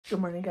Good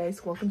morning,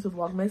 guys. Welcome to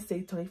Vlogmas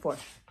Day 24.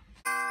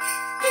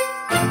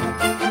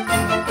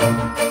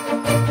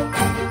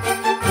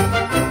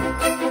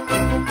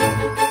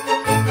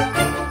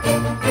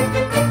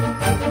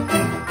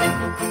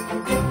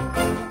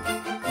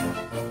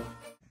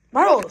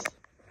 Marbles!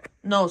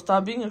 No,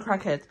 stop being a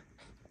crackhead.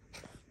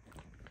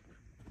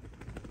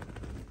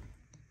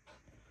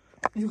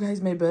 You guys,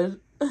 my bed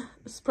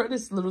spread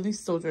is literally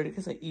so dirty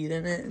because I eat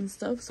in it and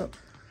stuff. So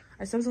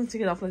I still was going to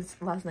take it off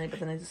last night, but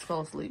then I just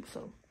fell asleep.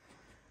 So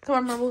come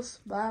on,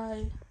 Marbles.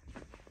 Bye.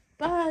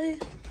 Bye.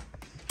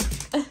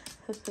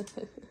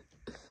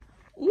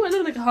 Ooh, I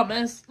look like a hot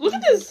mess. Look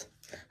at this.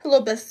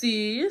 Hello,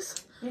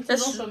 besties.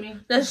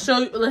 Let's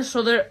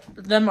show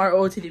them our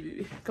OOTD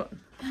baby. Come on.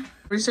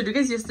 I showed you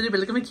guys yesterday, but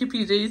look at my cute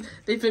PJs.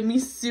 They fit me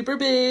super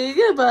big,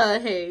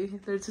 but hey,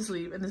 they're to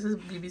sleep. And this is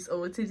BB's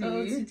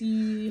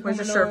OOTD. Where's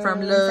the shirt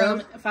from,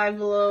 love? From Five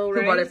Below,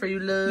 right? Who bought it for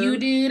you, love? You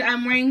did.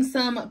 I'm wearing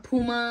some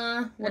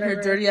Puma. Whatever. And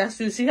her dirty ass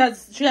shoes. She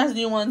has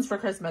new ones for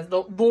Christmas.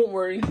 Don't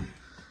worry.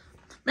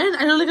 Man,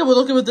 I don't think I would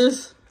look good with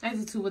this. I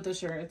have two with the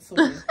shirt. It's so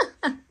weird.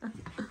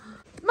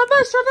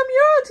 Mama, show them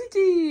your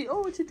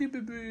OOTD,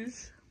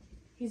 babies.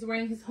 He's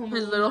wearing his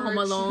little Home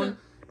Alone.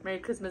 Merry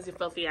Christmas, you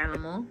filthy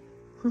animal.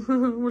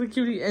 What a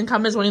cutie. And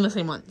Kama's wearing the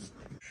same ones.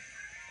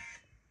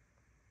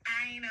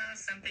 I know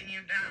something you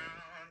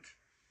don't.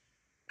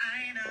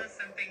 I know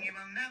something you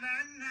will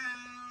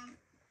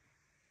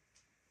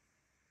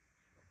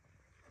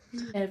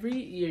never know. Every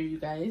year, you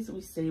guys,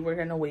 we say we're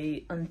gonna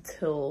wait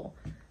until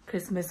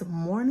Christmas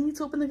morning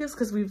to open the gifts,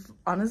 because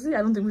honestly, I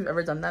don't think we've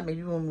ever done that.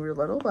 Maybe when we were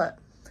little, but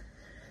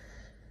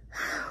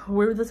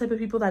we're the type of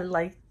people that I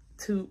like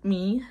to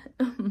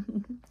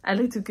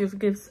give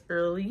gifts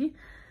early.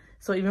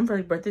 So even for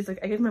like birthdays, like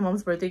I gave my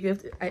mom's birthday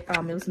gift, it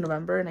was in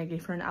November, and I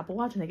gave her an Apple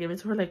Watch, and I gave it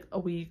to her like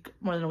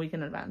more than a week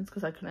in advance,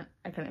 because I couldn't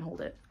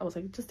hold it. I was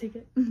like, just take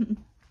it.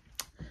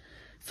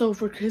 So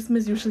for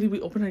Christmas, usually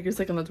we open our gifts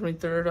like on the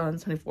 23rd or on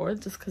the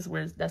 24th, just because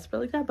we're desperate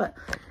like that. But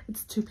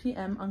it's 2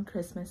 p.m. on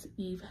Christmas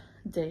Eve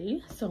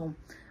day, so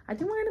I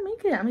think we're gonna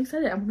make it. I'm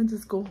excited. I want to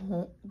just go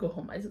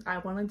home. I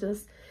want to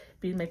just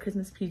be in my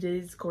Christmas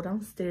PJs, go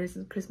downstairs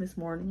on Christmas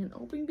morning and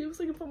open gifts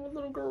like if I'm a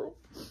little girl.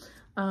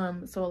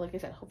 So like I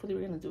said, hopefully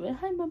we're gonna do it.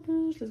 Hi,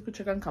 babush. Let's go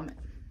check on Comment.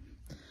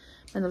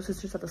 My little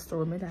sister's at the store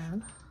with my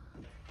dad.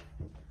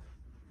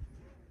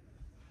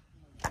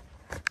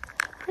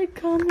 Hi,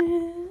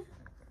 Comment.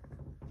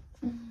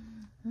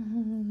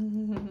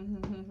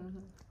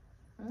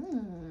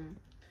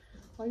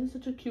 Why are you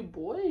such a cute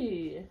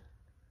boy?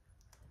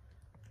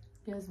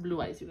 He has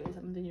blue eyes, you guys.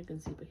 I don't think you can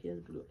see, but he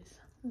has blue eyes.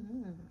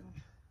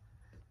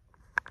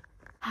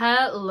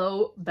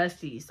 Hello,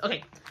 besties.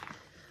 Okay.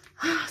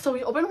 So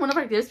we opened one of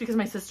our gifts because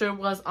my sister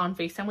was on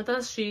FaceTime with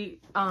us.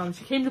 She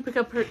came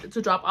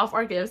to drop off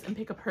our gifts and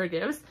pick up her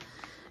gifts,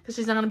 because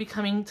she's not gonna be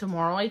coming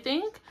tomorrow, I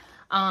think.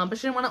 But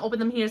she didn't want to open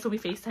them here, so we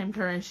FaceTimed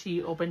her and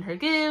she opened her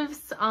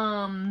gifts.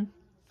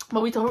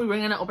 But we told her we were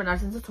gonna open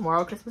ours until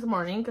tomorrow, Christmas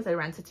morning, because I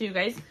ranted to you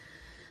guys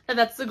that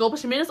that's the goal. But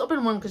she made us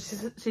open one because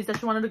she said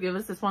she wanted to give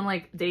us this one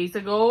like days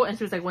ago, and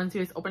she was like, once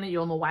you guys open it,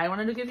 you'll know why I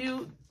wanted to give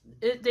you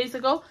it days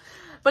ago.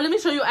 But let me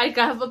show you. I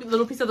got a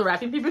little piece of the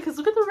wrapping paper, because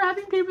look at the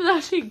wrapping paper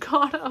that she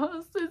got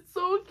us. It's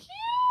so cute.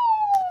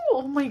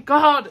 Oh my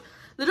god.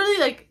 Literally,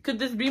 like, could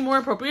this be more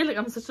appropriate? Like,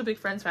 I'm such a big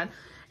Friends fan.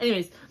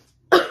 Anyways.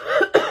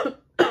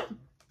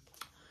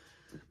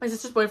 My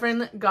sister's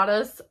boyfriend got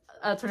us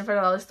a $25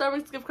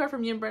 Starbucks gift card from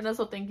me and Brenda.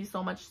 So thank you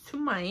so much to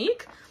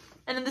Mike.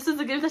 And then this is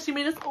the gift that she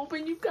made us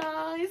open, you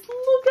guys.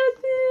 Look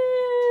at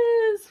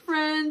this.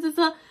 Friends, it's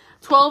a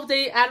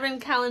 12-day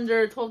advent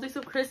calendar. 12 days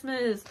of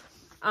Christmas.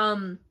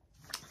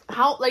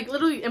 How, like,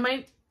 literally, am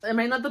I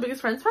not the biggest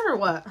Friends fan or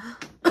what?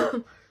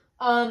 So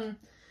I'm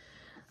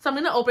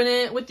gonna open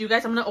it with you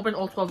guys. I'm gonna open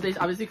all 12 days,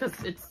 obviously,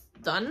 because it's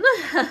done.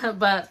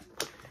 But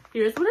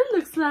here's what it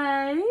looks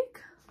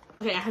like.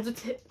 Okay,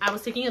 I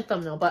was taking a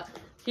thumbnail, but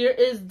here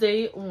is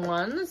day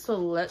 1. So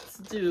let's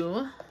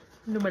do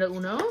numero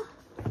uno.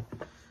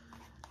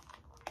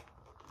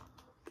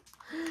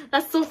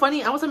 That's so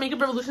funny. I was on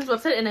Makeup Revolution's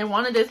website and I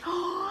wanted this.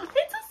 Oh,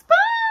 it's a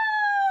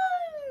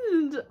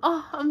sponge!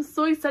 Oh, I'm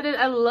so excited.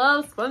 I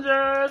love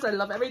sponges. I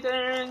love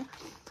everything.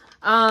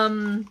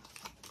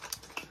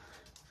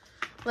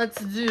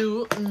 Let's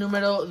do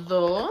numero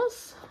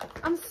dos.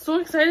 I'm so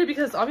excited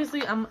because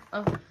obviously I'm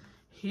a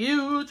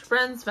huge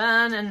Friends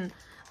fan, and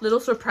little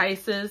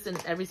surprises in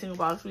every single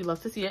box. We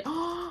love to see it.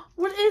 Oh,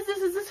 what is this?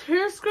 Is this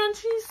hair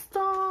scrunchie?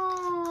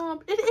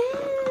 Stop. It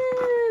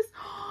is.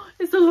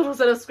 It's a little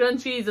set of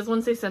scrunchies. This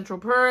one says Central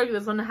Perk.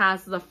 This one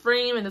has the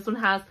frame, and this one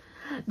has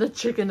the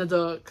chicken the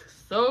duck.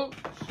 So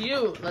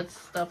cute. Let's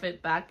stuff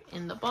it back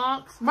in the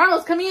box.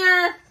 Marbles, come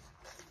here.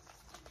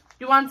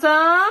 You want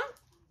some?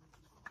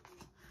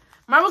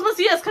 Marbles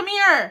Macias, come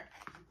here.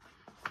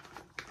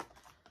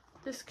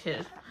 This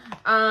kid.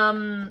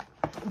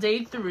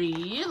 Day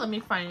 3. Let me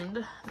find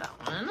that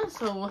one.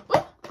 So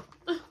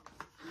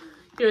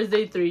here's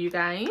day 3, you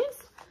guys.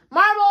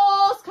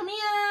 Marbles, come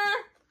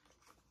here.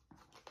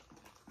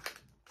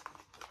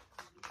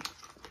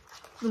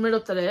 Numero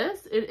 3.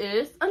 It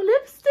is a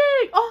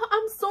lipstick. Oh,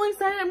 I'm so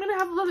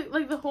have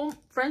like the home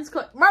friends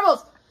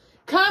Marbles.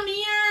 Come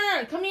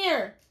here, come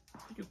here.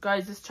 You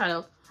guys, this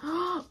child.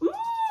 Ooh,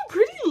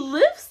 pretty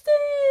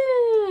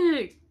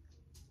lipstick.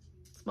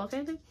 Smell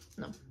anything?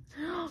 No.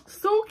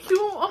 So cute.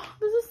 Oh,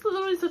 this is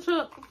literally such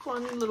a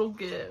funny little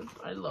gift.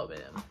 I love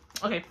it.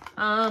 Okay,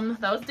 that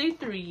was day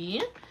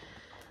 3.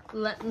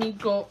 Let me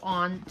go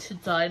on to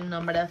day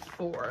number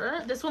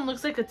 4. This one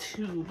looks like a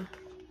tube,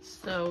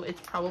 so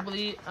it's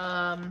probably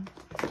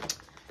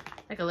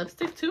like a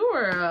lipstick too,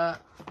 or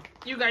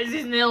you guys,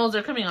 these nails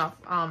are coming off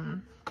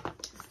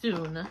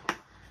soon.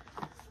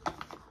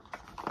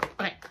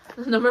 Okay,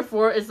 number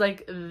 4 is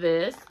like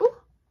this. Ooh,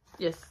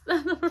 yes,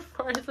 number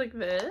 4 is like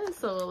this.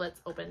 So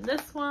let's open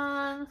this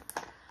one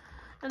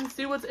and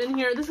see what's in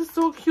here. This is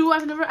so cute. I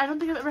don't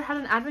think I've ever had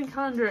an advent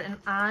calendar, and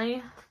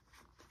I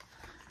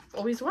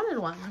always wanted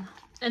one.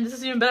 And this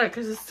is even better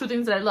because it's 2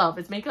 things that I love.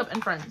 It's makeup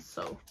and friends.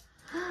 So,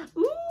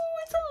 ooh,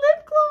 it's a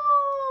lip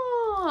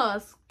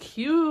gloss.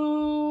 Cute.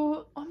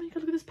 Oh my god,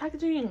 look at this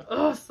packaging.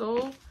 Oh,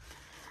 so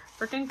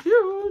freaking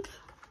cute.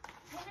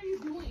 What are you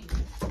doing?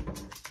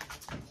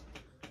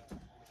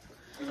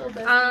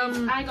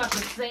 I got the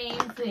same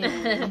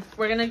thing.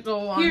 We're gonna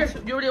go on. Here.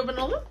 You already opened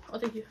all of them? Oh,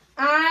 thank you.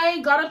 I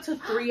got up to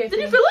 3, I Did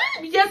think. you feel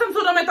it? Yes, I'm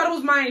so dumb. I thought it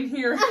was mine.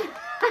 Here.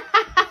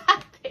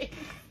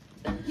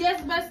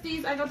 Yes,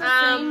 besties. I got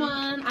the same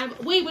one.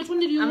 Wait, which one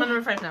did you? I'm on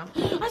number 5 now.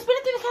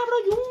 Espérate, deja abro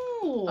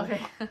yo.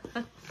 Okay.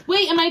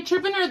 Wait, am I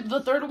tripping, or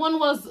the third one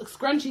was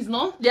scrunchies,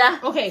 no? Yeah.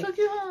 Okay. So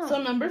cute.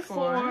 So number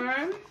 4.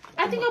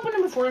 I think I opened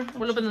number 4.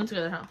 We'll open them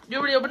together, huh? You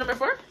already opened number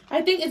 4?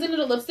 I think, isn't it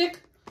a lipstick?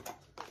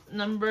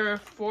 Number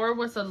 4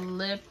 was a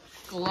lip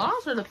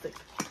gloss or lipstick?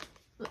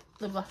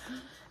 Lip gloss.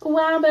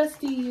 Wow,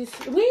 besties.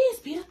 Wait,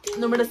 espérate.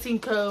 Number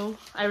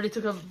 5. I already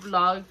took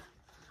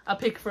a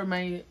pic for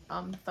my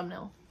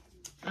thumbnail.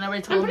 And I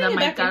already told them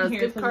my Carlos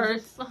gift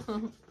cards.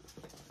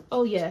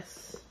 Oh,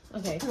 yes.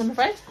 Okay. Number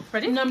 5?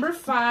 Ready? Number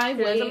 5.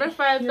 Here's number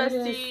 5, Here it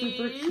is.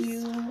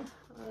 besties. Super cute.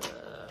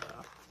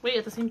 Wait,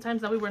 at the same time,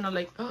 that we were not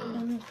like...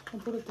 I'll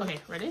put it there. Okay,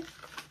 ready?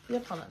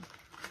 Yep. Hold on.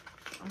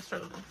 I'm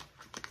struggling.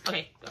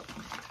 Okay, go.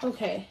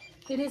 Okay.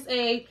 It is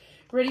a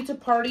ready to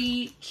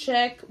party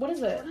check. What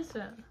is it? What is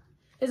that?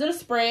 Is it a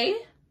spray?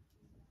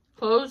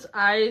 Close,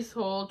 eyes,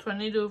 hold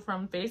 22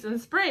 from face and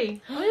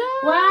spray. Oh,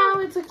 yeah. Wow,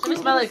 it's a cute Let me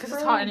smell it because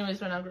spray. it's hot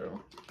anyways right now,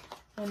 girl.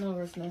 I know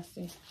it's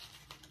nasty.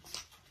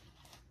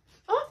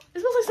 Oh, it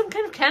smells like some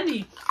kind of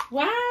candy.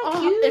 Wow, Oh,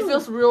 cute. it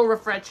feels real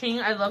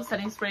refreshing. I love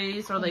setting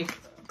sprays or like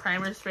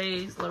primer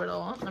sprays. Love it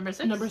all. Number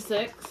 6. Number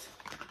 6.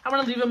 I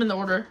want to leave them in the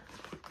order.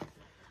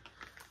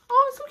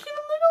 Oh, it's so cute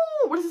and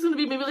little. What is this going to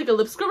be? Maybe like a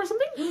lip scrub or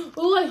something?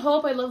 Oh, I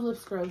hope. I love lip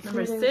scrubs.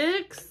 Number Here it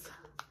is. 6.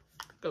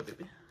 Go,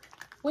 baby.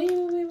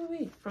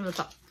 Wait. From the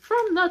top.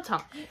 From the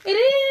top. It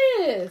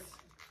is.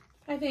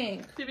 I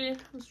think. Baby,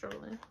 I'm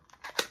struggling.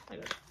 I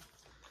got it.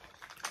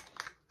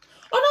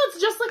 Oh no, it's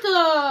just like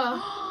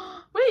a.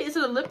 Wait, is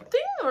it a lip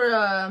thing or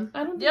a...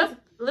 I don't think.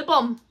 Yep, lip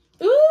balm.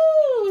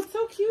 Ooh, it's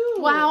so cute.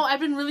 Wow, I've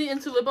been really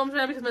into lip balms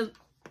right now because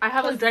I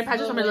have like dry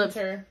patches on my lips.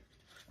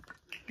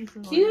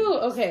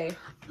 Cute. Okay.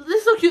 This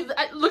is so cute.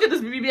 Look at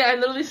this, baby. I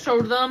literally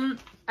showed them.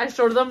 I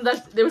showed them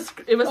that it was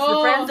the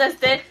friends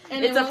that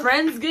and it's a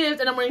friend's gift,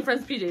 and I'm wearing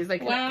friends PJs.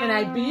 Like, wow. Can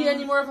I be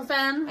any more of a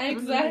fan?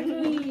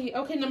 Exactly.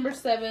 Okay, number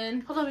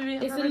 7. Hold on, baby.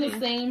 It's in the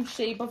same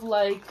shape of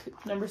like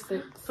number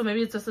 6. So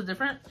maybe it's just a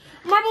different.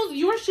 Marbles,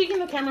 you were shaking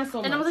the camera so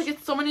much. And I was like,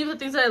 it's so many of the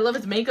things that I love.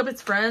 It's makeup.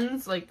 It's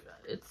friends. Like,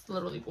 it's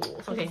literally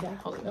goals. Okay. Exactly.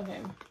 Hold on.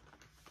 Okay.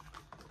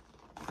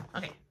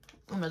 Okay.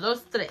 1, 2,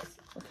 3.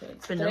 Okay.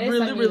 It's been a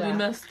really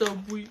messed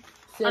up week.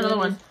 Another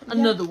one. Yeah.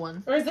 Another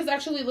one. Or is this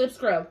actually lip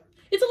scrub?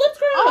 It's a lip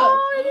scrub.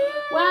 Oh,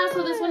 yeah. Wow.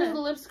 So this one is the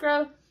lip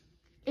scrub.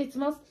 It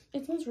smells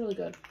really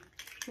good.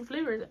 What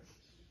flavor is it?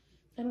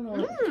 I don't know.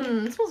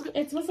 It smells good.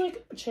 It smells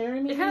like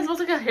cherry. Maybe. It kind of smells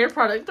like a hair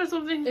product or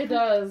something. It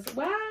does.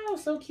 Wow,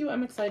 so cute.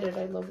 I'm excited.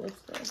 I love lip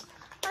scrub.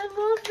 I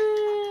love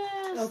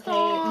this. Okay,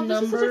 Oh,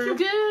 this is such a cute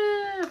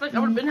gift. Like, I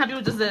would have been happy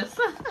with just this.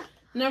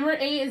 Number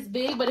 8 is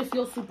big, but it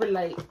feels super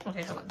light.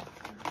 Okay, hold on.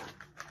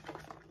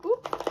 Ooh,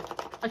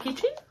 a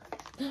keychain?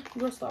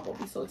 Your stop will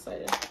be so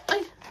excited.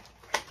 Ay.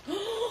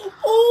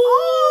 Oh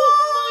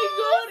my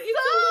god,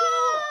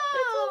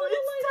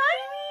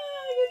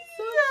 it's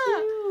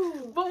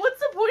so But what's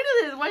the point of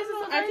this? Why is it so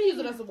I can tiny? use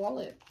it as a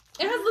wallet.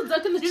 It has the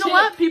duck and the You chick. know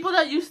what? People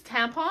that use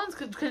tampons,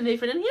 can they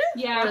fit in here?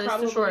 Yeah, Or are they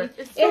probably. too short?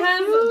 It's It so has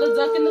cute. the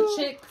duck and the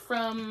chick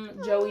from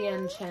Joey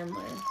and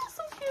Chandler. It's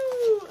so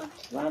cute.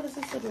 Wow, this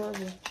is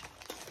adorable.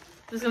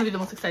 This is gonna be the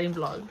most exciting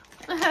vlog.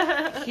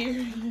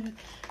 Cute.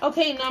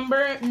 Okay,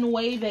 number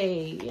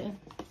 9.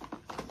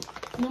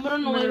 Numero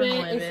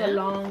 9 is a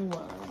long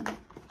one.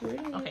 Here it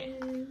is. Okay.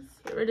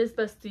 Here it is,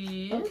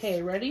 besties.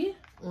 Okay, ready?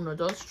 1,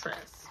 2, 3.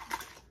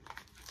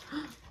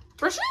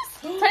 Brushes?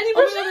 Tiny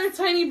brushes? Oh, they're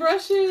tiny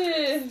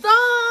brushes.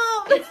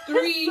 Stop! It's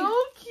 3.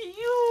 So cute.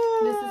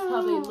 This is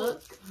how they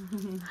look.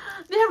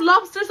 They have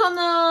lobsters on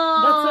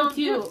them. That's so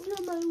cute.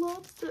 You're my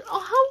lobster. Oh,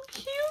 how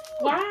cute.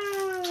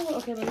 Wow.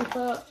 Okay, let me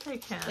put I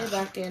can't. it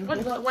back in.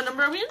 What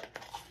number are we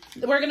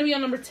in? We're going to be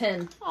on number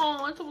 10.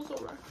 Oh, it's almost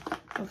over.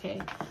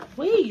 Okay.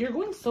 Wait, you're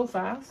going so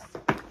fast.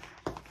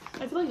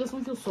 I feel like this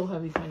one feels so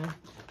heavy, kind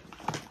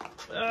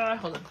of.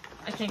 Hold on.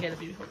 I can't get it,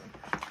 baby. Hold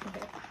on.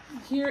 Okay.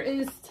 Here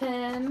is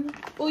 10.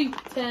 Oy,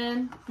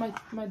 10. My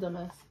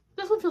dumbass.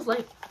 This one feels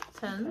like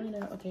I 10.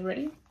 know. Okay,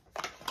 ready?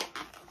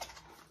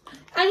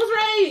 I was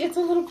right. It's a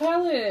little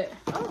palette.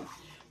 Oh.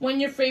 When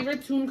your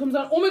favorite tune comes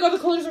out. Oh my god, the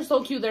colors are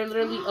so cute. They're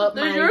literally up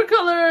They're your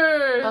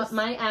colors. Up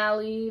my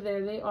alley.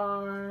 There they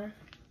are.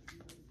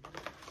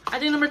 I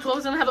think number 12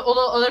 is gonna have all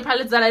the other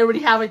palettes that I already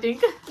have, I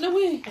think. No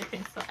way. I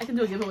think so. I can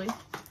do a giveaway.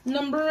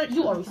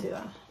 You always say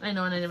that. I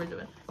know, and I never do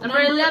it.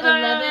 Number 11.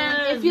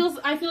 I feel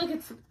like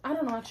it's, I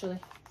don't know actually.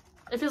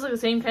 It feels like the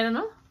same kind of,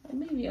 no?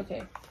 Maybe,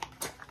 okay.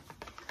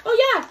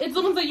 Oh yeah, it's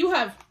the ones that you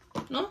have.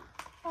 No?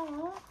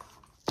 Aww.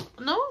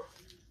 No?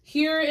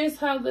 Here is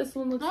how this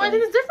one looks No, like. I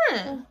think it's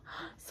different.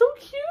 So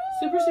cute.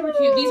 Super, super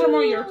cute. These are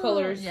more your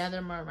colors. Yeah,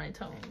 they're more my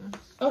tone.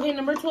 Okay,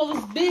 number 12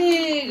 is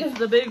big. It's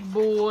the big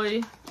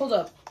boy. Hold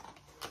up.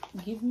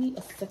 Give me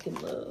a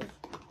second, love.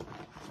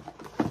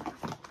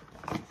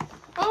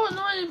 Oh,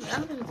 no, I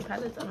don't think it's a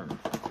palette. I don't know.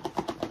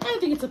 I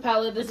think it's a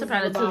palette. This It's a is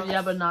palette the too, box.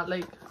 yeah, but not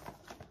like...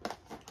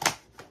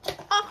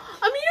 Oh,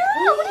 a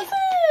mirror! What is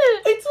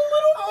it? It's a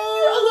little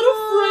mirror, a little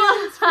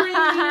friend screen.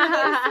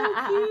 That's so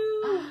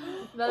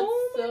cute. That's Oh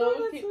my so God,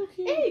 that's cute. so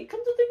cute. Hey, come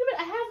to think of it,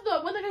 I have the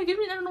one that I gave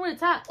me. I don't know where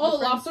it's at. Oh, the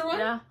friend- lobster one?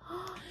 Yeah.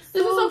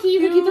 This is so cute. You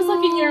can keep this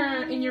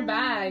like in your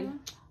bag.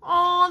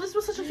 Oh, this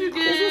was such a cute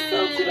gift. This is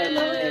so cute. I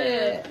love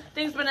it.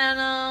 Thanks,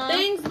 Banana.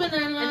 Thanks,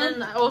 Banana.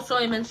 And then also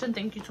I mentioned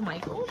thank you to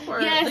Michael for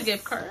the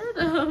gift card.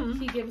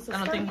 He gave us a I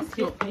don't think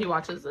gift. he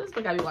watches this,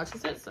 but Gabby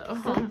watches it, so.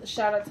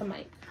 Shout out to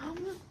Mike.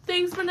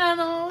 Thanks,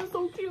 Banana.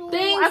 So cute.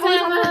 Thanks, I've always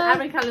wanted an Anna.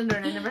 advent calendar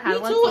and I never had Me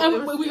one. too, So and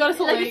it was, we got it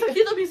so like, late. it's so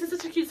cute though because it's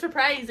such a cute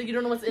surprise. Like you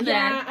don't know what's in there.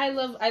 Yeah, I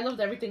loved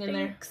everything in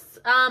there.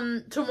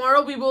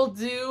 Tomorrow we will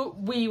do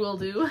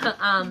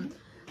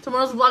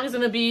tomorrow's vlog is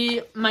gonna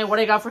be my what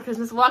I got for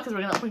Christmas vlog because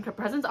we're gonna open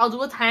presents. I'll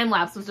do a time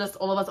lapse with just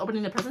all of us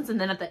opening the presents, and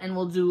then at the end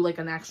we'll do like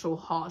an actual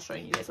haul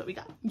showing you guys what we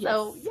got. Yes.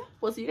 So yeah,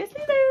 we'll see you guys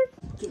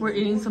later. We're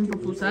eating some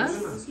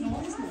pupusas.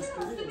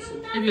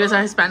 If you guys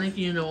are Hispanic,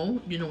 you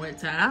know where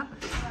it's at.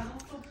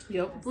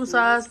 Yep.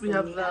 Pupusas. We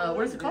have the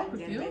what is it called?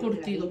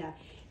 Curtido.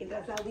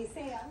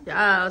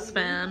 Yes,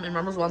 fam. And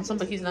Ramos wants some,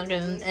 but he's not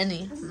getting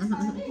any.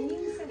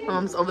 My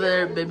mom's over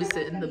there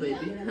babysitting the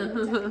baby.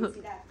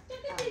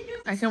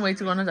 I can't wait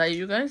to go on a diet,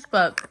 you guys.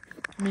 But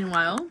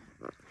meanwhile,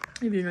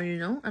 if you know, you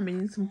know. I'm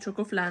eating some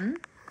choco flan.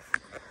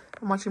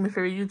 I'm watching my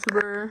favorite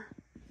YouTuber,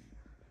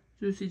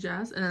 Juicy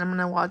Jazz, and then I'm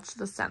gonna watch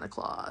the Santa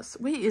Claus.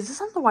 Wait, is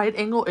this on the wide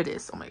angle? It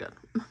is. Oh my god.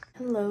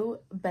 Hello,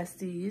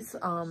 besties.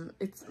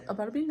 It's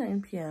about to be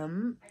 9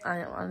 p.m.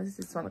 I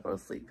honestly just want to go to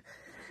sleep.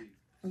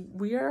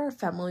 We are a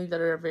family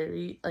that are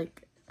very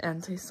like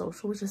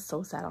antisocial, which is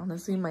so sad.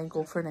 Honestly, my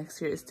goal for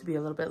next year is to be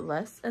a little bit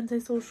less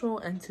antisocial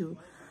and to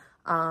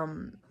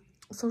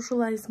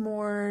socialize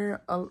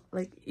more,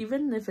 like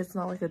even if it's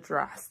not like a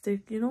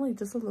drastic, you know, like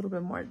just a little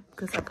bit more,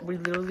 because like, we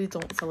literally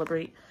don't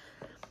celebrate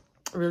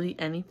really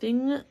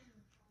anything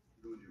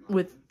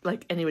with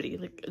like anybody.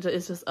 Like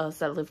it's just us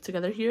that live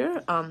together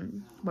here.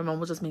 My mom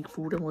will just make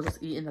food and we'll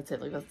just eat and that's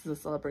it. Like that's the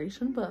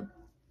celebration. But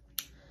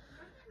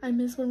I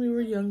miss when we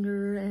were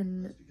younger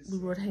and we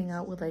would hang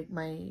out with like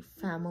my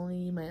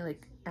family, my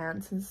like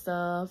aunts and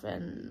stuff,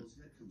 and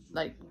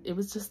like it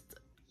was just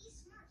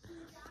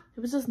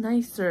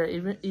nicer,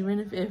 even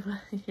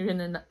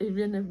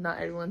if not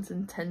everyone's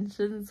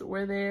intentions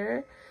were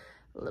there.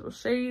 A little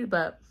shade,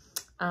 but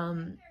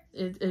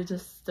it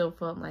just still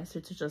felt nicer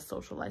to just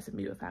socialize and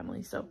be with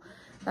family. So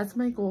that's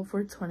my goal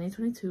for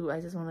 2022. I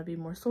just want to be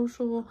more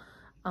social,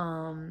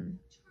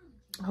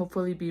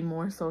 hopefully be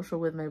more social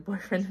with my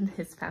boyfriend and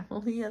his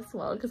family as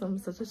well, because I'm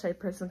such a shy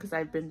person, because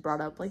I've been brought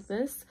up like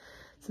this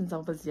since I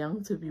was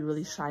young, to be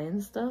really shy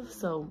and stuff.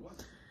 So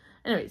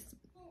anyways,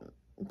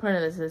 point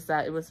of this is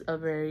that it was a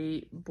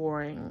very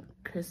boring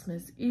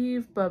Christmas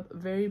Eve, but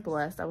very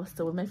blessed. I was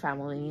still with my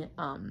family,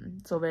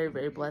 so very,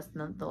 very blessed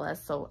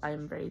nonetheless. So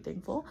I'm very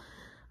thankful.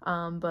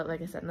 But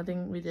like I said,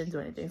 we didn't do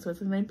anything. So it's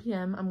like 9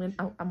 p.m.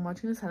 I'm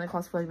watching the Santa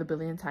Claus for like the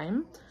billionth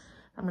time.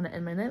 I'm gonna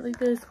end my night like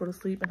this, go to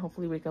sleep, and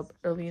hopefully wake up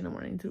early in the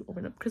morning to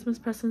open up Christmas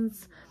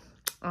presents.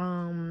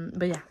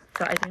 But yeah,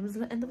 so I think I'm just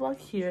gonna end the vlog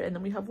here, and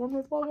then we have one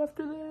more vlog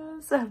after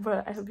this.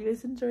 But I hope you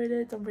guys enjoyed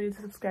it. Don't forget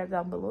to subscribe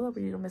down below that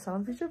way you don't miss out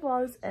on future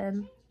vlogs,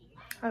 and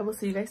I will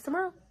see you guys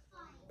tomorrow.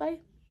 Bye.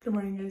 Good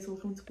morning, guys.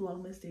 Welcome to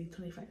Vlogmas Day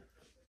 25.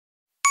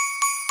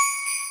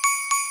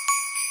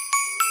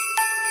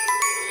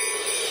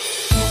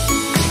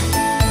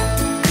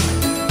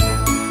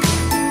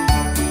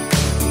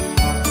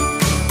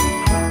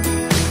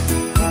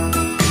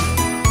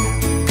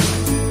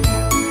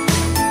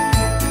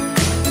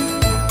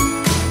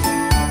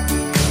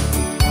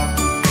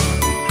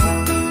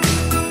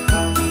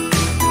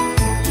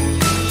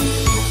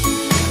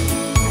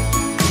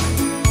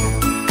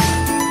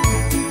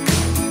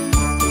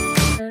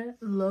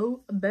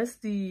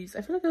 Besties,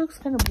 I feel like it looks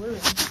kind of blurry.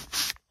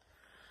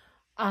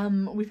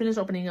 We finished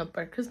opening up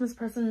our Christmas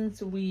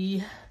presents.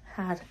 We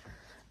had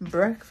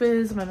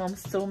breakfast. My mom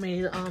still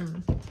made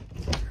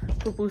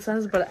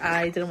pupusas, but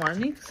I didn't want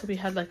any, so we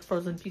had like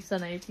frozen pizza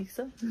and I ate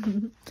pizza.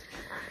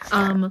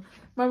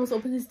 Marvel's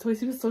opened his toys.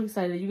 He was so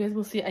excited. You guys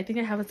will see. I think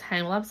I have a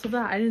time lapse of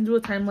that. I didn't do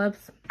a time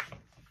lapse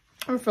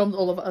or filmed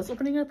all of us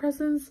opening our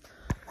presents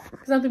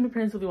because I don't think my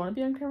parents really want to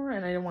be on camera,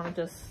 and I didn't want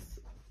to just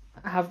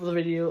have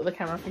the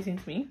camera facing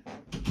to me.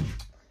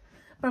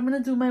 But I'm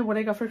gonna do my what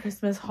I got for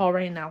Christmas haul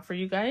right now for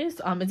you guys.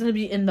 It's gonna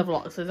be in the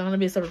vlog, so it's not gonna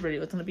be a separate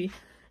video. It's gonna be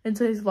in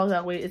today's vlog.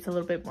 That way it's a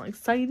little bit more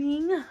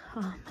exciting.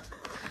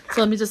 So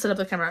let me just set up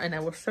the camera and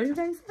I will show you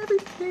guys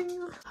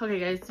everything. Okay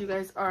guys, you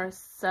guys are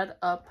set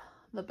up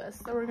the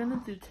best that we're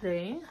gonna do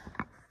today.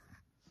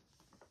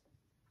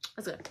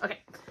 That's good. Okay,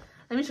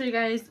 let me show you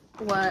guys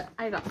what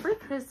I got for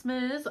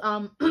Christmas.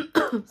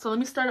 So let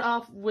me start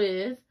off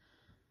with,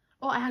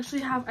 oh, I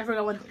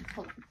forgot one thing.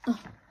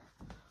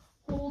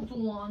 Hold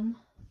on.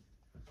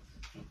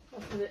 I'll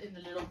put it in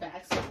the little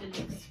bag so it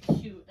looks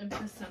cute and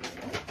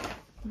presentable.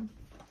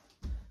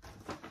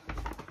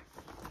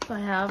 So I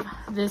have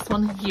this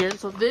one here.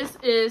 So this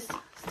is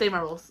Stay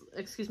Marbles.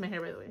 Excuse my hair,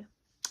 by the way.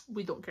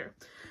 We don't care.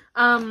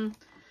 So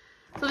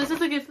this is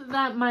a gift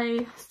that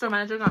my store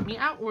manager got me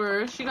at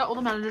work. She got all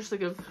the managers to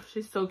give.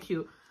 She's so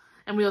cute.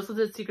 And we also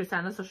did Secret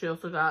Santa, so she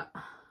also got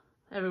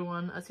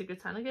everyone a Secret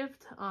Santa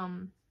gift.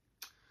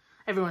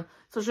 Everyone.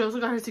 So she also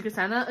got her Secret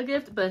Santa a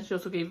gift, but then she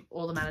also gave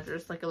all the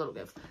managers like a little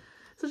gift.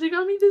 So she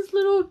got me this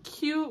little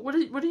cute, what do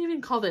you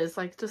even call this?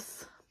 Like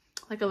just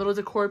like a little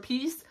decor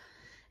piece.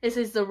 It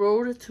says, "The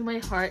road to my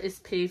heart is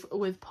paved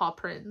with paw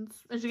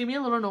prints." And she gave me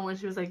a little note and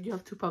she was like, "You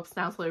have 2 pups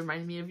now, so it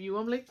reminded me of you."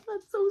 I'm like,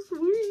 that's so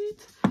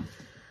sweet.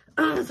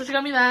 So she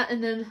got me that,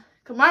 and then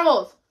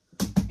Marbles.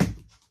 I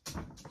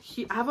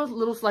have a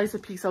little slice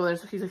of pizza over there,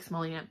 so he's like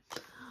smelling it.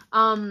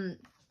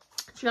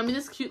 She got me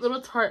this cute little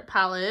tart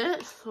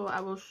palette, so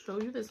I will show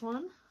you this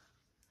one.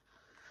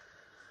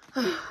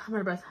 I'm out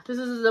of breath. This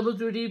is a Double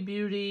Duty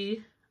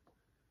Beauty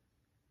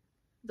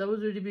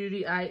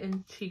Eye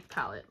and Cheek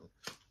palette.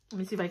 Let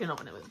me see if I can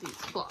open it with these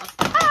claws.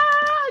 Ah!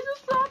 I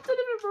just dropped it. If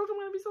it broke, I'm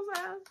gonna be so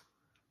sad.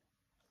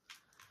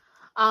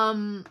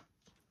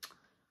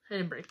 It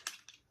didn't break.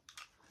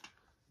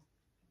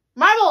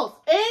 Marbles!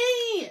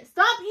 Hey!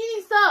 Stop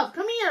eating stuff!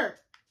 Come here!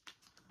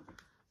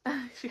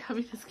 She got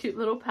me this cute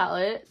little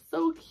palette.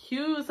 So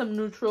cute. Some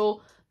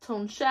neutral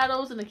tone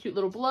shadows and a cute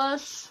little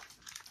blush.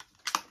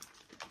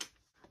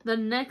 The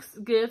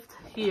next gift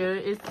here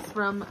is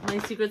from my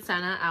Secret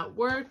Santa at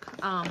work.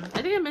 I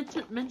think I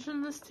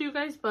mentioned this to you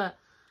guys, but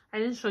I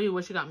didn't show you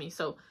what she got me.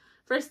 So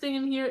first thing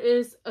in here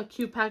is a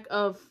cute pack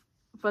of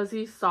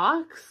fuzzy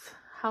socks.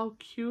 How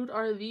cute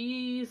are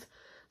these?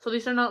 So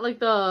these are not like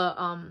the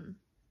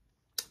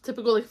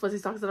typical like fuzzy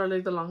socks that are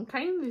like the long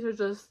kind. These are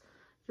just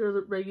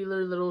your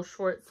regular little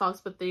short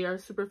socks, but they are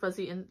super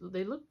fuzzy and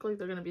they look like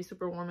they're gonna be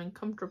super warm and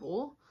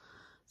comfortable.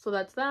 So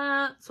that's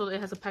that. So it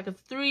has a pack of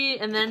 3,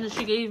 and then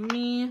she gave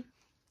me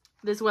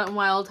this Wet n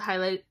Wild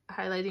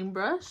highlighting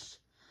brush,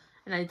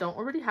 and I don't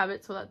already have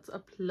it, so that's a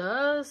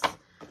plus.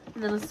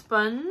 And then a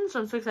sponge.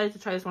 I'm so excited to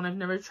try this one. I've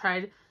never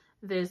tried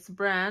this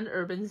brand,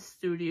 Urban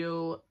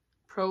Studio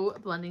Pro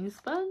Blending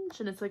Sponge,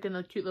 and it's like in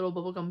a cute little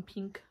bubblegum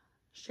pink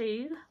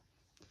shade.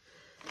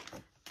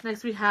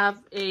 Next we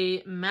have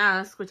a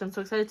mask, which I'm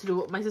so excited to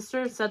do. My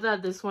sister said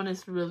that this one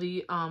is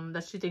really,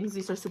 that she thinks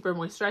these are super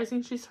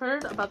moisturizing. She's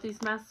heard about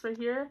these masks right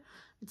here.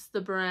 It's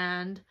the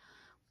brand,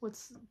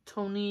 what's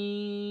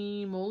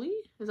Tony Moly?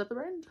 Is that the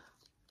brand?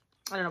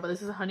 I don't know, but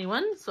this is a honey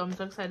one, so I'm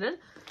so excited.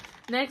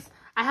 Next,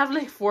 I have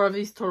like 4 of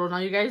these total now,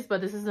 you guys,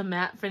 but this is a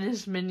matte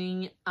finish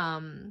mini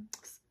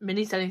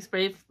setting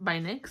spray by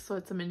NYX. So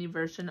it's a mini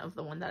version of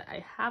the one that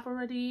I have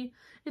already.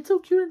 It's so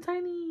cute and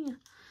tiny.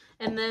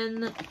 And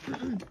then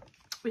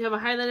we have a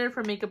highlighter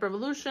from Makeup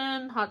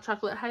Revolution, hot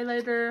chocolate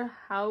highlighter.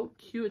 How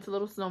cute. It's a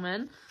little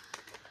snowman.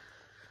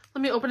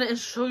 Let me open it and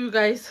show you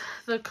guys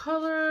the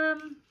color.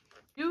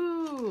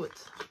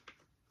 Cute.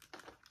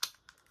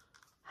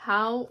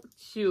 How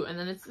cute. And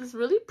then it's this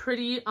really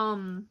pretty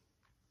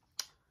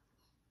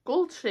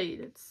gold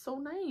shade. It's so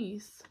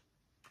nice.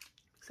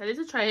 Excited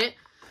to try it.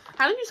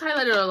 I don't use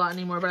highlighter a lot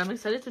anymore, but I'm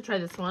excited to try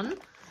this one.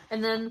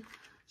 And then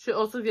she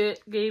also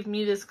gave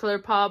me this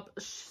ColourPop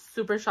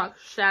Super Shock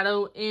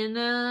Shadow in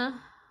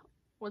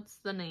what's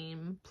the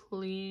name?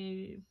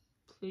 Plume?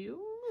 It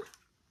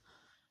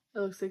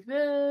looks like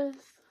this.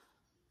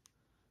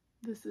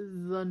 This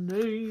is the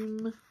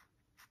name.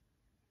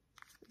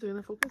 Is it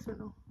gonna focus or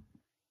no?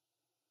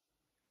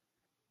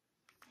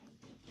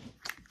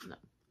 No.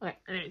 Okay,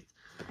 anyways.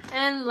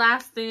 And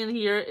last thing in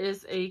here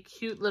is a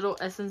cute little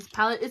Essence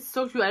palette. It's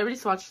so cute. I already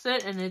swatched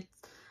it, and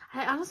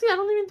I honestly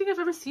don't even think I've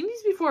ever seen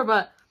these before,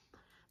 but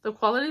the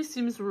quality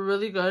seems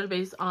really good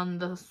based on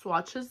the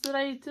swatches that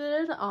I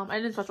did. I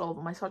didn't swatch all of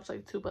them. I swatched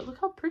like 2, but look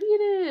how pretty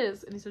it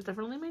is. And these are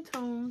definitely my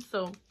tones.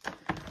 So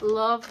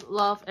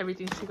love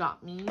everything she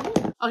got me.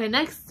 Okay,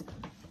 next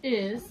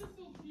is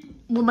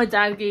what my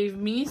dad gave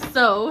me.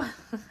 So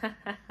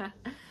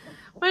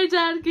my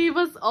dad gave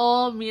us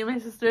all, me and my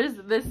sisters,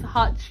 this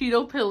hot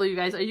Cheeto pillow, you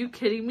guys. Are you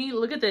kidding me?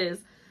 Look at this.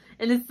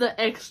 And it's the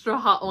extra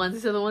hot ones.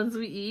 These are the ones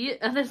we eat.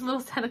 And there's a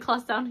little Santa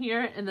Claus down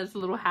here, and there's a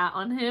little hat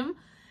on him.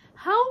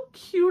 How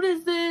cute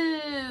is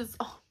this?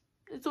 Oh,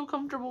 it's so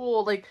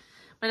comfortable. Like,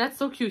 my dad's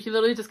so cute. He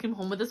literally just came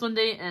home with this one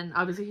day, and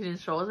obviously he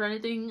didn't show us or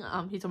anything.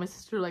 He told my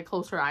sister to like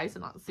close her eyes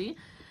and not see.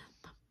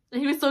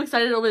 And he was so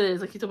excited over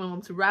this. Like, he told my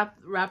mom to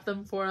wrap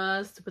them for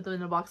us, to put them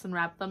in a box and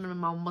wrap them. And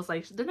my mom was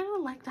like, they're not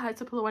gonna like that.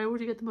 It's a pillow. Why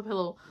would you get them a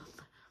pillow?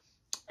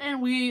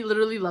 And we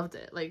literally loved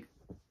it. Like,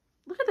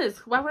 look at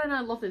this. Why would I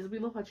not love this? We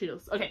love hot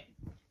Cheetos. Okay.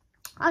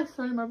 I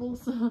started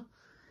marbles.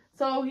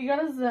 So he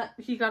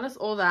got us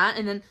all that,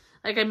 and then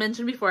like I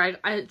mentioned before,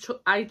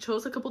 I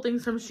chose a couple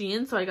things from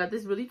Shein. So I got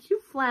this really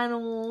cute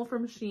flannel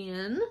from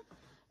Shein,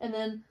 and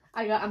then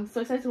I'm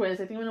so excited to wear this.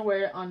 I think I'm gonna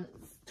wear it on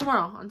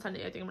tomorrow, on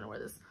Sunday. I think I'm gonna wear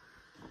this.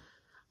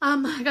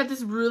 I got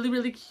this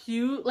really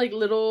cute like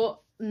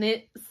little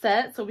knit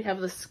set. So we have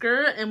the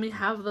skirt and we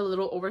have the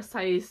little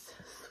oversized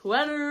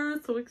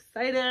sweater. So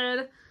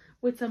excited,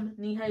 with some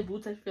knee-high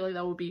boots. I feel like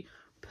that would be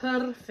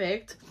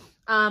perfect.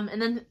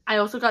 And then I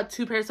also got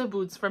 2 pairs of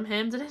boots from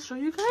him. Did I show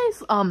you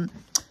guys?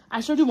 I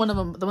showed you one of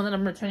them, the one that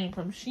I'm returning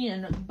from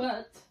Shein,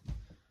 but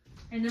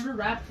I never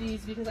wrapped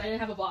these because I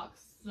didn't have a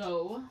box.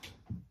 So,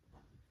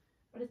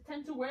 but it's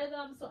time to wear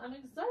them, so I'm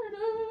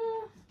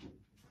excited.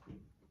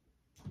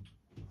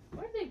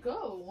 Where'd they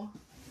go?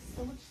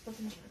 So much stuff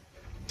in here.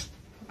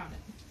 I found it.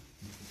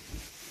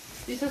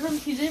 These are from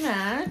TJ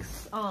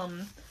Maxx.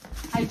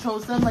 I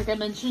chose them, like I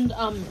mentioned.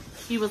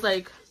 He was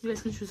like, you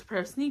guys can choose a pair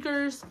of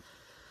sneakers.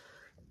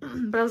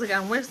 But I was like, I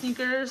don't wear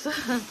sneakers. So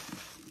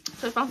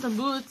I found some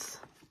boots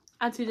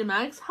at TJ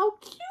Maxx. How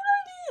cute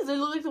are these? They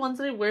look like the ones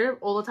that I wear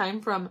all the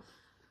time from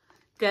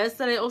Guess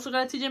that I also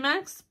got at TJ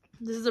Maxx.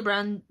 This is a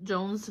brand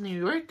Jones, New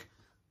York.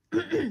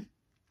 But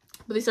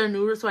these are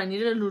nude, so I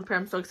needed a nude pair.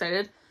 I'm so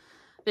excited.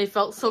 They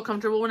felt so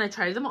comfortable when I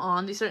tried them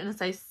on. These are in a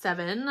size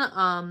 7.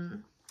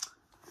 And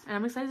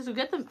I'm excited to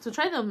get them, to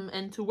try them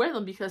and to wear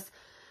them, because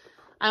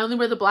I only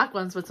wear the black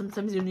ones, but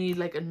sometimes you need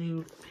like a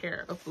new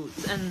pair of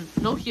boots and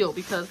no heel,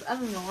 because I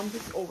don't know, I'm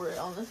just over it,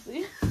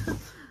 honestly.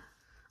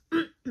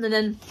 And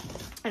then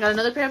I got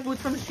another pair of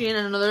boots from Shein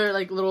and another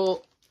like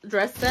little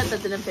dress set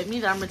that didn't fit me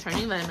that I'm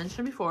returning, that I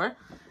mentioned before.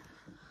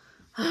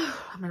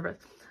 I'm out of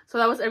breath. So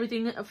that was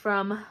everything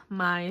from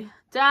my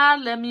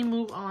dad. Let me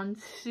move on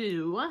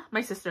to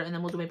my sister, and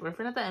then we'll do my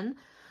boyfriend at the end.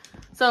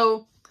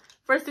 So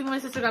first thing my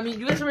sister got me,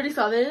 you guys already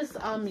saw this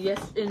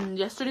in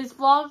yesterday's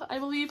vlog, I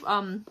believe.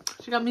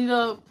 She got me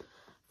the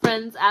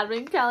Friends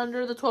Advent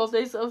Calendar, the 12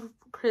 Days of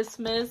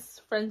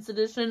Christmas Friends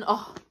Edition.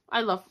 Oh,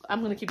 I'm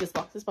gonna keep this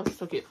box. This box is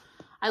so cute.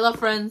 I love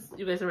Friends.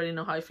 You guys already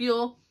know how I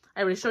feel.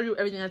 I already showed you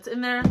everything that's in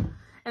there.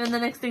 And then the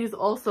next thing is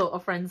also a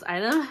Friends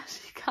item.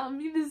 She got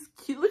me this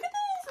cute, look at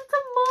this, it's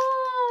a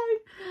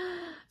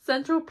mug.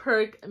 Central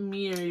Perk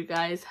mirror, you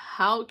guys.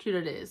 How cute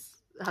it is.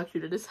 How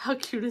cute it is. How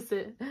cute is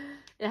it?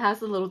 It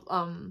has a little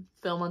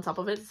film on top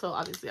of it, so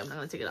obviously I'm not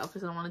gonna take it off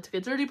because I don't want it to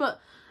get dirty.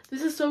 But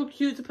this is so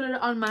cute to put it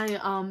on my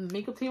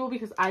makeup table,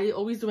 because I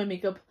always do my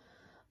makeup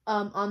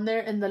on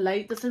there, and the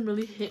light doesn't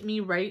really hit me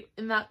right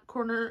in that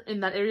corner, in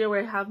that area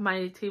where I have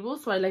my table.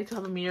 So I like to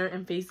have a mirror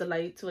and face the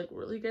light to like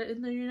really get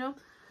in there, you know.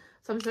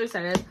 So I'm so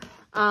excited.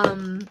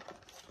 The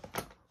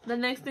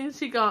next thing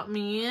she got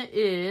me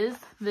is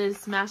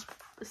this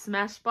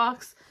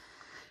Smashbox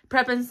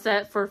prep and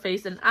set for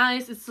face and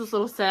eyes. It's this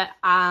little set.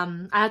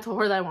 I had told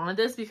her that I wanted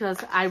this because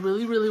I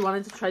really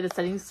wanted to try the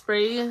setting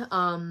spray,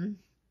 the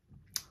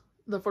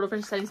photo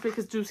finish setting spray,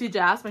 because Juicy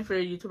Jazz, my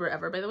favorite YouTuber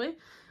ever, by the way,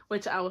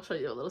 which I will show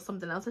you a little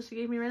something else that she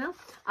gave me right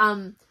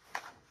now.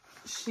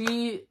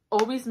 She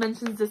always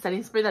mentions the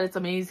setting spray, that it's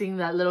amazing,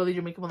 that literally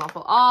your makeup will not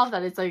fall off,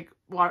 that it's like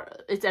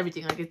it's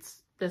everything, like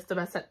it's just the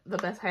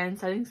best high-end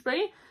setting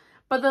spray.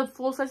 But the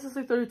full size is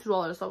like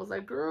 $32, so I was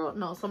like, girl,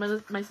 no. So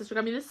my sister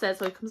got me this set,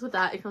 so it comes with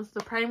that. It comes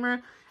with a primer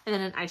and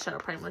then an eyeshadow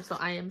primer. So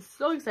I am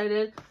so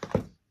excited.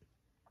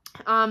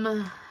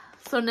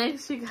 So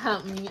next she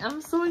got me,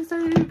 I'm so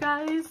excited, you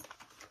guys.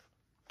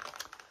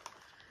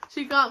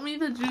 She got me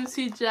the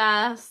Juicy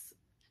Jazz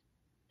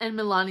and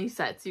Milani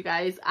sets, you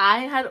guys. I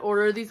had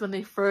ordered these when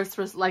they first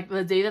like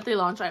the day that they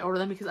launched. I ordered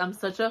them because I'm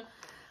such a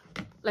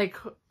like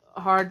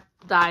hard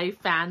die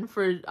fan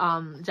for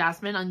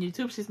Jasmine on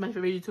YouTube. She's my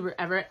favorite YouTuber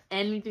ever.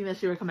 Anything that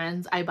she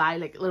recommends, I buy,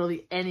 like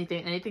literally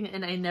anything.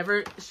 And I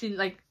never, she's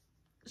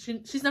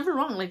never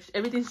wrong. Like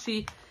everything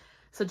she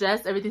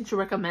suggests, everything she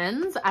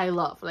recommends, I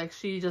love. Like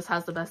she just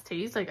has the best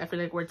taste. Like I feel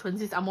like we're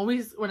twinsies. I'm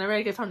always, whenever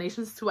I get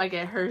foundations too, I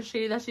get her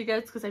shade that she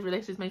gets, because I feel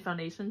like she's my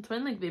foundation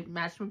twin. Like they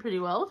match me pretty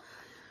well.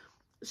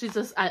 She's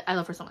just, I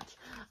love her so much.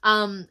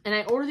 And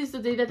I ordered these the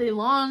day that they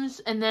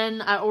launched, and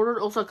then I ordered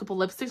also a couple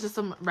lipsticks, just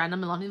some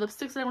random Milani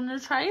lipsticks that I wanted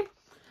to try.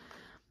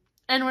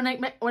 And when I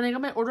got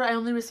my order, I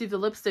only received the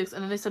lipsticks,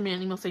 and then they sent me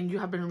an email saying you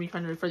have been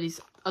refunded for these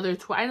other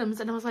 2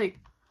 items, and I was like,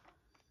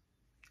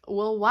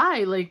 well, why?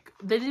 Like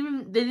they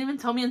didn't even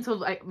tell me until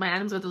my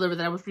items got delivered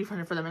that I was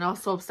refunded for them, and I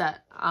was so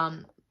upset.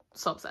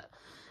 So upset.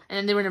 And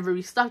then they were never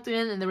restocked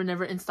again, and they were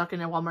never in stock in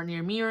a Walmart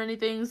near me or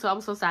anything. So I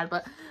was so sad.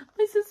 But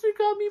my sister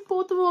got me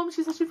both of them.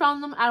 She said she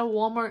found them at a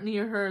Walmart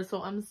near her.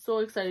 So I'm so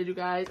excited, you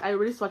guys. I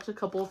already swatched a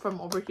couple from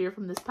over here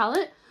from this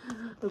palette.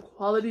 The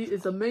quality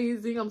is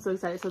amazing. I'm so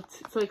excited.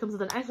 So it comes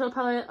with an eyeshadow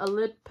palette, a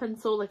lip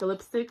pencil, like a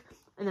lipstick,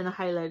 and then a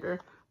highlighter.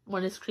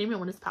 One is cream and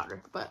one is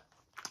powder. But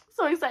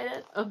so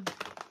excited.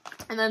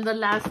 And then the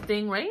last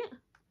thing, right?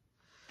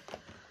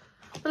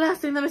 The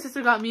last thing that my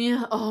sister got me,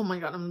 oh my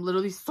god, I'm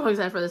literally so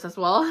excited for this as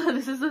well.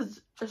 This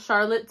is a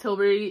Charlotte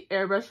Tilbury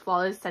Airbrush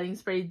Flawless Setting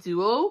Spray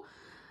Duo.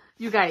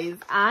 You guys,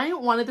 I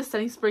wanted the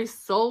setting spray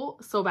so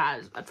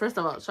bad. First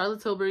of all,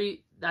 Charlotte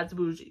Tilbury, that's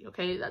bougie,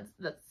 okay?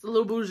 That's a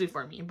little bougie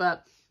for me.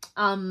 But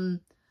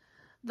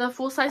the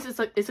full size is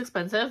like, it's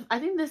expensive. I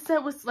think this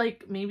set was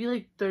like maybe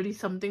like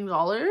 $30-something.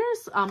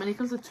 And it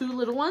comes with 2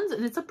 little ones,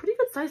 and it's a pretty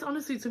good size,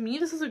 honestly. To me,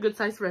 this is a good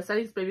size for a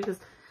setting spray because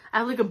I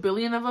have like a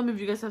billion of them.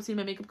 If you guys have seen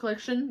my makeup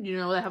collection, you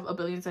know that I have a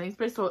billion setting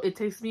sprays, so it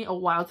takes me a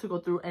while to go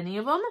through any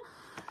of them.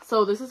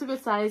 So this is a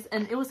good size,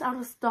 and it was out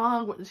of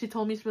stock. She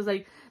told me, she was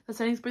like, the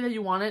setting spray that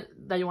you wanted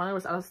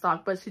was out of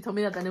stock, but she told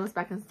me that then it was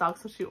back in stock,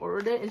 so she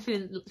ordered it, and she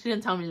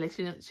didn't tell me, like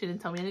she didn't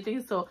tell me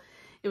anything. So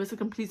it was a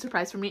complete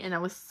surprise for me, and I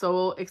was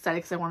so excited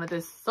because I wanted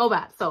this so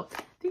bad. So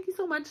thank you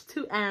so much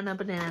to Anna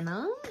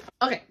Banana.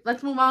 Okay,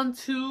 let's move on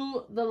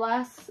to the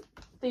last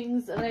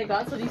things that I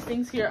got. So these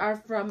things here are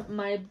from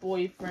my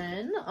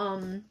boyfriend.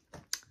 I'm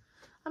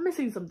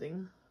missing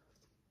something.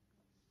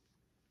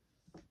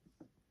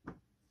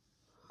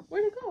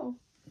 Where'd it go?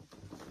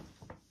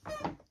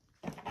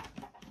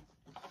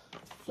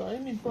 Sorry,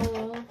 mi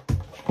bola.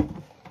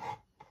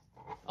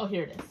 Oh,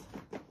 here it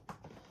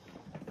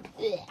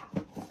is.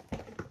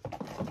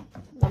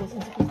 That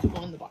wasn't supposed to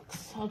go in the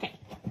box. Okay.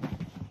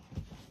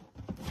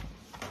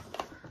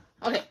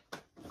 Okay.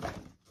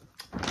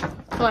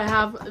 So I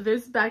have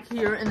this back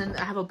here, and then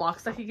I have a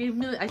box that he gave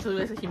me. I told you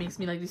guys that he makes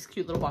me like these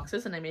cute little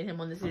boxes, and I made him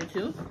one this year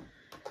too.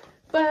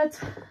 But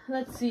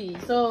let's see.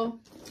 So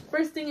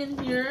first thing in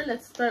here,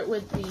 let's start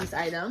with these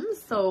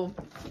items. So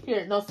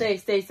here, no, stay.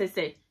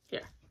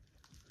 Here.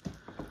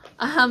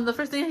 The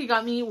first thing he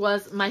got me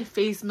was my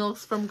face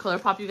milks from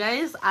ColourPop, you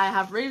guys. I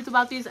have raved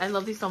about these. I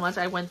love these so much.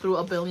 I went through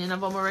a billion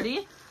of them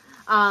already.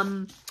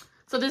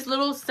 So this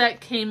little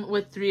set came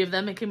with 3 of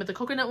them. It came with a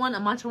coconut one, a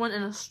matcha one,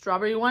 and a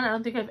strawberry one. I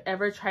don't think I've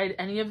ever tried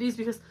any of these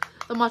because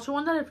the matcha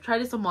one that I've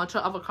tried is a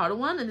matcha avocado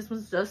one, and this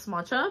one's just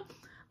matcha.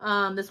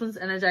 This one's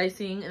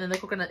energizing, and then the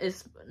coconut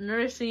is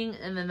nourishing,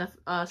 and then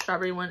the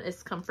strawberry one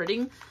is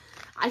comforting.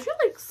 I feel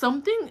like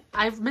something,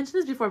 I've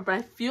mentioned this before, but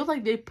I feel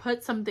like they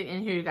put something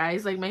in here, you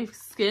guys. Like my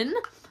skin,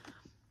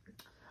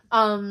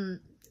 I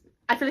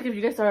feel like if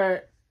you guys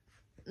are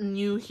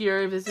new here,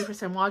 if this is your first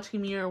time watching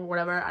me or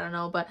whatever, I don't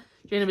know, but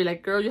you're gonna be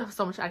like, girl, you have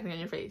so much acne on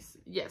your face.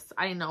 Yes,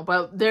 I know,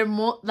 but they're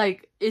more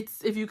like,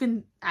 it's, if you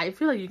can, I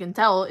feel like you can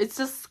tell, it's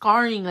just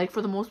scarring. Like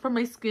for the most part,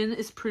 my skin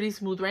is pretty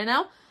smooth right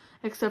now,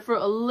 except for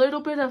a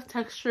little bit of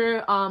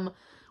texture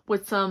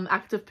with some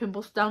active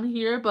pimples down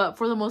here, but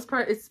for the most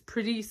part it's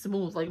pretty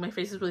smooth. Like my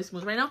face is really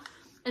smooth right now,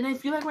 and I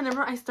feel like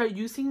whenever I start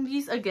using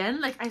these again,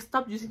 like I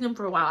stopped using them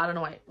for a while, I don't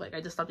know why, like I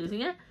just stopped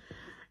using it,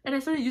 and I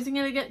started using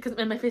it again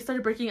and my face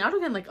started breaking out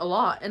again, like a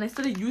lot, and I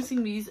started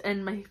using these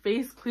and my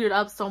face cleared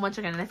up so much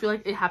again, and I feel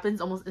like it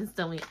happens almost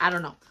instantly. I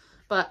don't know,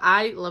 but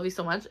I love these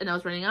so much, and I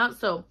was running out,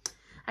 so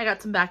I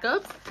got some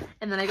backups,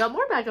 and then I got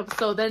more backups.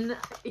 So then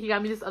he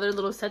got me this other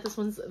little set. This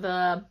one's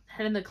the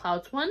Head in the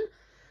Clouds one.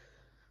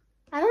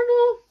 I don't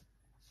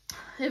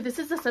know if this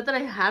is the set that I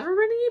had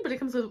already, but it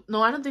comes with,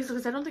 no, I don't think so,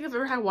 because I don't think I've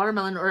ever had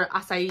watermelon or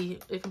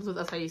acai. It comes with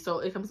acai. So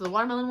it comes with a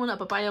watermelon one, a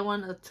papaya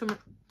one, a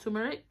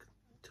turmeric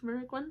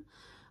one,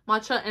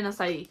 matcha, and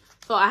acai.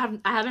 So I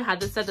haven't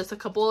had this set. There's a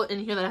couple in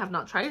here that I have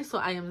not tried, so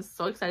I am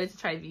so excited to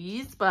try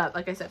these. But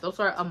like I said, those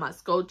are a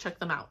must. Go check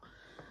them out.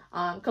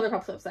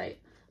 ColourPop's website.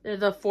 They're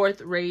the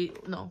 4th rate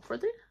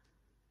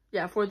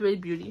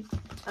beauty.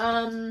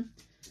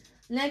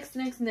 Next.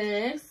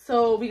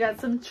 So we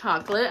got some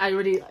chocolate. I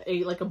already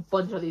ate like a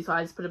bunch of these, so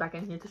I just put it back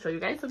in here to show you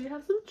guys. So we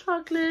have some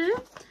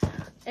chocolate.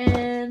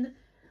 And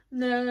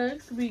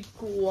next we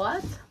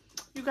got,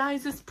 you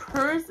guys, this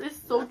purse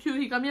is so cute.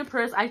 He got me a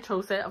purse. I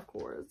chose it, of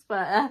course,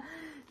 but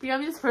he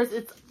got me this purse.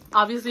 It's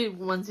obviously,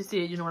 once you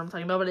see it, you know what I'm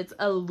talking about, but it's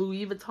a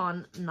Louis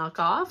Vuitton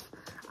knockoff.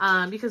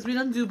 Because we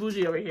don't do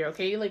bougie over here,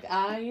 okay? Like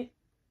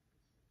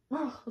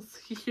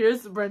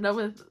here's Brenda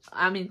with,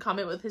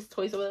 comment with his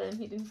toys over there, and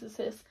he thinks it's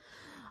his.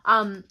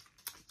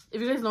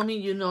 If you guys know me,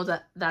 you know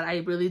that I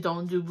really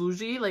don't do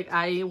bougie. Like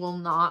I will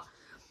not,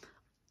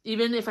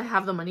 even if I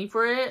have the money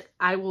for it,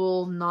 I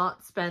will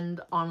not spend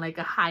on like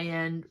a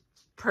high-end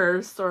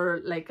purse or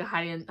like a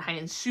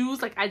high-end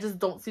shoes. Like I just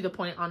don't see the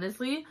point,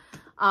 honestly.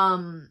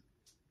 But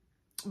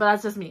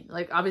that's just me.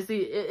 Like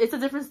obviously it's a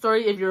different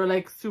story if you're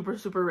like super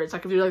rich.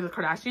 Like if you're like the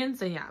Kardashians,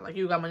 then yeah, like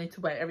you got money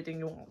to buy everything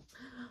you want.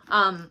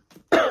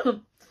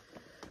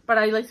 But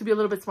I like to be a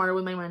little bit smarter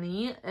with my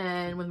money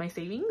and with my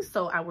savings,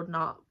 so I would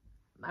not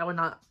I would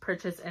not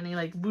purchase any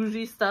like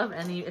bougie stuff,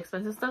 any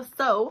expensive stuff.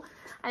 So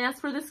I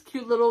asked for this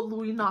cute little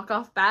Louis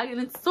knockoff bag,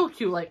 and it's so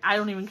cute. Like, I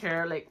don't even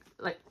care. Like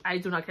I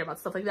do not care about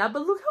stuff like that.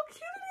 But look how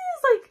cute it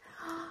is. Like,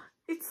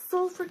 it's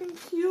so freaking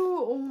cute.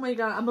 Oh my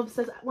god, I'm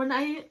obsessed. When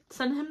I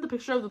sent him the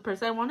picture of the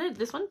purse I wanted,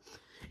 this one,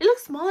 it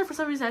looks smaller for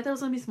some reason. I thought it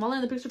was gonna be smaller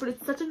in the picture, but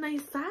it's such a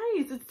nice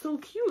size. It's so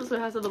cute. So it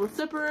has a little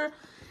zipper.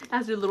 It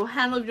has your little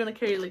handle if you want to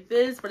carry it like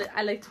this, but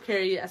I like to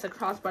carry it as a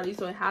crossbody.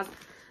 So it has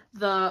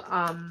the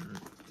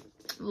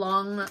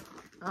long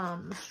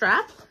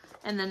strap,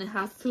 and then it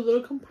has 2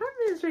 little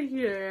compartments right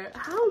here.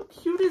 How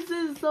cute is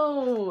this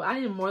though? I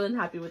am more than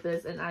happy with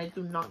this, and I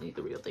do not need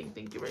the real thing.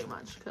 Thank you very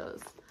much,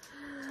 because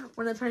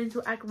we're not trying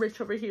to act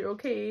rich over here,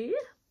 okay?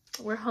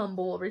 We're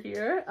humble over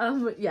here.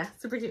 Yeah,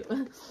 super cute.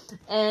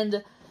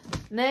 And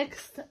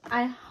next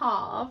I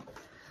have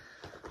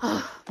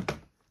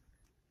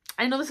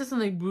I know this isn't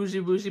like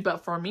bougie,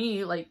 but for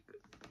me it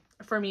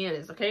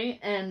is, okay?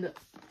 And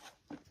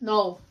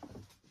no,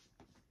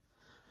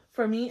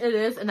 for me it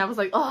is, and I was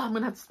like, oh, I'm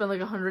gonna have to spend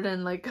like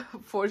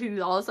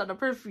 $114 on a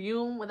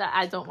perfume that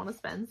I don't want to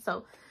spend.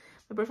 So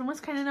my boyfriend was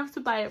kind enough to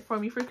buy it for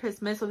me for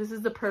Christmas. So this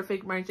is the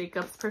Perfect Marc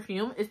Jacobs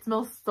perfume. It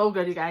smells so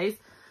good, you guys.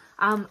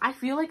 I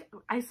feel like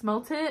I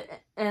smelt it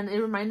and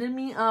it reminded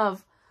me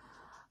of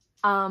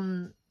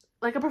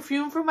like a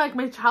perfume from like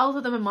my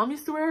childhood that my mom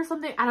used to wear or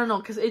something. I don't know,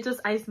 because it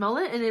just, I smell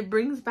it and it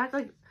brings back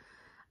like,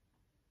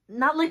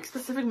 not like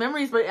specific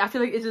memories, but I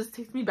feel like it just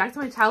takes me back to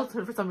my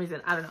childhood for some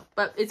reason. I don't know,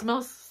 but it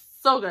smells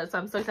so good. So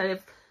I'm so excited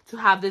to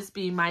have this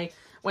be my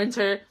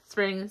winter,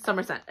 spring,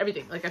 summer scent.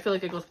 Everything. Like, I feel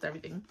like it goes with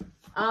everything.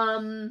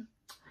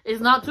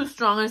 It's not too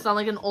strong. It's not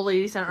like an old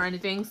lady scent or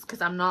anything,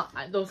 because I'm not,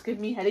 those give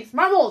me headaches.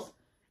 Marbles!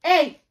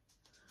 Hey!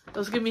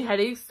 Those give me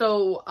headaches,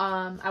 so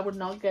I would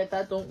not get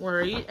that, don't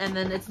worry. And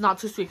then it's not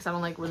too sweet because I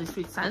don't like really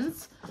sweet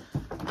scents.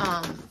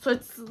 So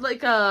it's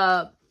like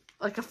a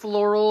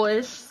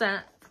floral-ish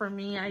scent for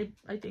me, I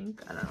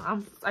think. I don't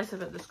know. I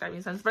said that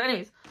describing scents. But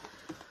anyways,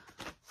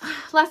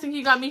 last thing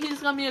he got me, he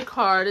just got me a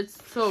card. It's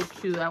so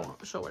cute. I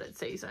won't show what it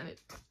says on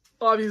it,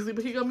 obviously,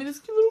 but he got me this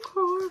cute little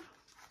card.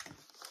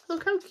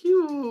 Look how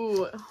cute.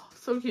 Oh,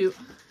 so cute.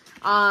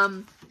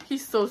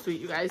 He's so sweet,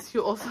 you guys. He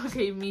also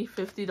gave me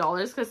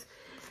 $50 because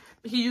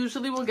he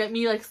usually will get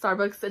me like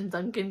Starbucks and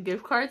Dunkin'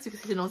 gift cards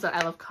because he knows that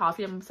I love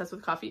coffee. I'm obsessed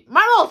with coffee.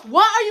 Marlos,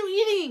 what are you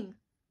eating?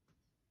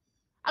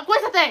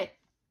 Acuéstate.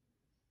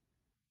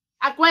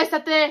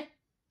 Acuéstate.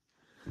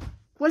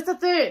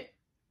 Acuéstate.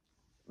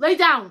 Lay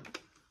down.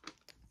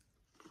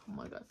 Oh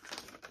my god.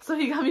 So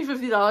he got me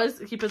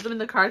 $50. He put them in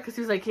the card because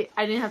he was like, hey,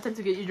 I didn't have time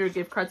to get you your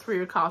gift cards for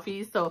your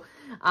coffee, so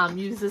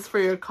use this for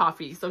your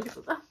coffee. So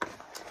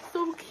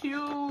so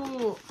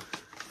cute.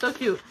 So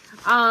cute.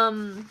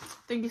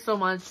 Thank you so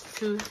much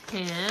to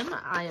him.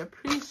 I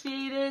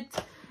appreciate it.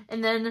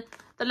 And then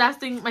the last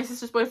thing, my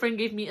sister's boyfriend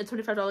gave me a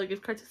 $25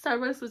 gift card to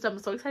Starbucks, which I'm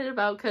so excited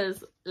about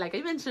because, like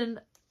I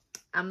mentioned,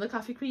 I'm the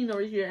coffee queen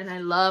over here and I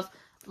love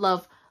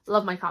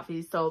my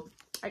coffee. So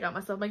I got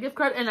myself my gift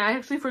card, and I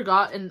actually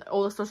forgot, and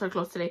all the stores are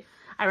closed today.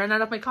 I ran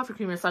out of my coffee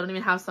creamer, so I don't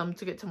even have some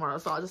to get tomorrow.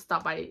 So I'll just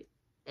stop by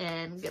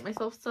and get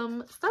myself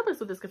some Starbucks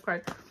with this gift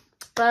card.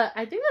 But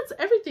I think that's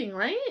everything,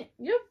 right?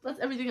 Yep, that's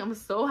everything. I'm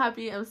so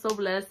happy. I'm so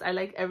blessed. I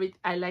liked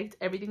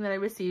everything that I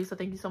received. So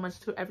thank you so much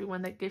to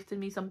everyone that gifted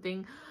me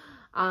something.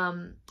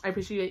 I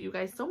appreciate you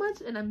guys so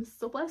much, and I'm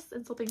so blessed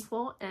and so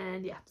thankful.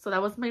 And yeah, so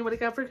that was my what I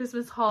got for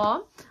Christmas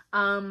haul.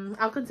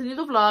 I'll continue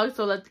the vlog,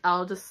 so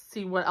I'll just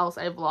see what else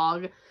I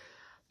vlog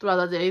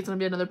throughout the day. It's gonna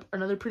be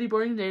another pretty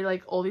boring day,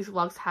 like all these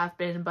vlogs have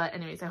been. But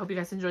anyways, I hope you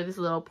guys enjoyed this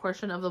little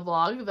portion of the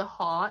vlog, the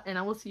haul, and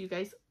I will see you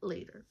guys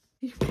later.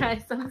 You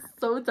guys, I'm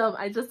so dumb.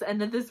 I just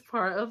ended this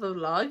part of the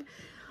vlog.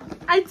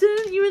 I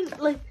didn't even,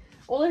 like,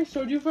 all I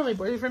showed you from my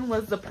boyfriend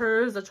was the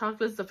purse, the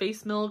chocolates, the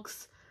face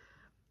milks,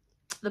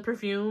 the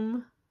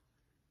perfume,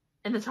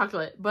 and the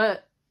chocolate.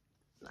 But,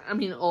 I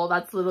mean,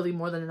 that's literally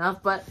more than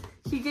enough. But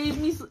he gave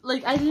me,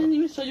 like, I didn't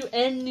even show you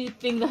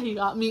anything that he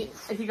got me.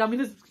 He got me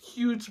this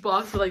huge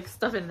box with, like,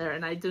 stuff in there,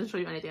 and I didn't show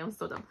you anything. I'm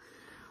so dumb.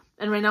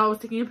 And right now I was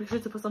taking a picture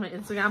to post on my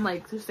Instagram,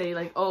 like, to say,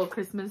 like, oh,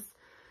 Christmas,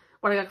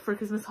 what I got for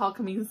Christmas haul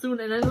coming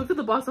soon. And I looked at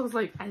the box, I was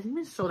like, I didn't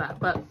even show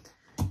that, but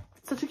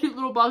it's such a cute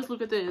little box.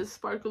 Look at this,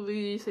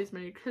 sparkly, says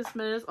Merry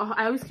Christmas. Oh,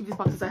 I always keep these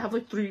boxes. I have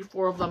like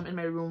 3-4 of them in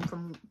my room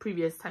from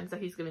previous times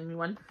that he's giving me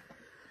one.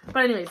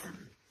 But anyways,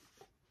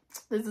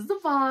 this is the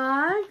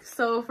vlog.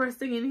 So first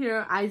thing in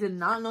here, I did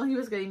not know he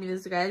was getting me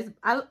this, guys.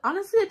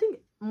 Honestly, I think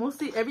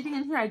mostly everything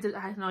in here I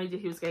had no idea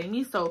he was getting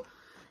me, so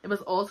it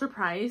was all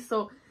surprise.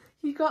 So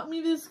he got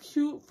me this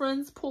cute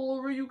Friends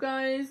pullover, you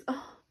guys.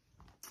 Oh,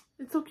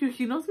 it's so cute.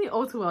 He knows me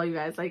all too well, you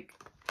guys. Like,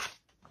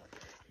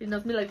 he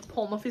knows me like the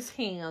palm of his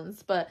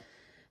hands. But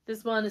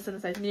this one is in a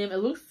size medium. It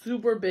looks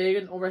super big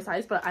and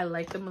oversized, but I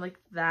like them like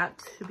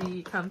that to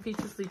be comfy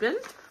to sleep in.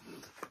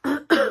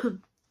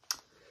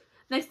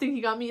 Next thing he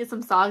got me is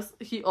some socks.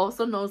 He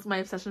also knows my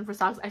obsession for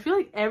socks. I feel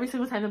like every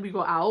single time that we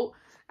go out,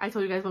 I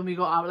told you guys when we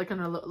go out like on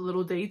our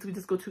little dates, we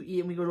just go to eat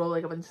and we go to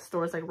like a bunch of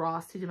stores like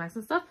Ross, TJ Maxx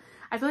and stuff.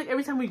 I feel like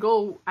every time we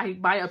go, I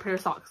buy a pair of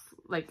socks.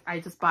 Like,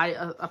 I just buy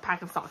a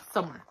pack of socks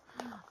somewhere.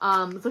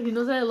 So he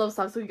knows that I love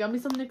socks. So he got me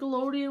some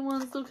Nickelodeon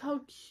ones. Look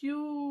how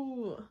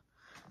cute.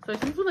 So I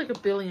think with like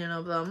 1 billion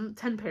of them,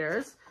 10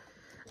 pairs.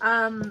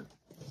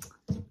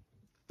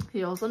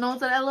 He also knows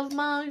that I love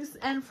mugs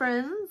and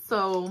Friends.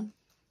 So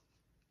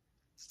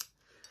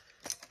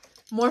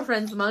more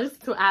Friends mugs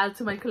to add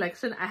to my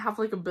collection. I have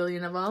like 1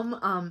 billion of them.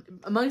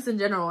 Mugs in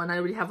general, and I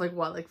already have like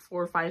what, like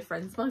 4 or 5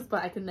 Friends mugs,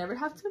 but I can never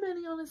have too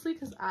many, honestly,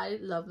 because I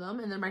love them.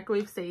 And they're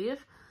microwave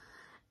safe.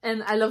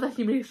 And I love that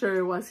he made sure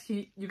it was,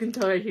 you can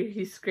tell right here,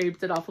 he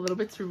scraped it off a little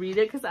bit to read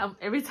it, because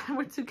every time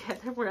we're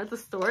together, we're at the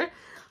store,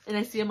 and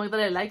I see a mug that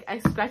I like, I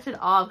scratch it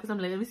off, because I'm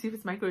like, let me see if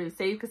it's microwave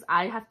safe, because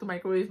I have to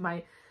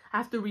I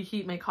have to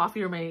reheat my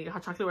coffee or my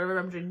hot chocolate, whatever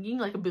I'm drinking,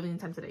 like 1 billion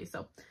times a day.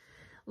 So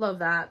love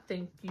that.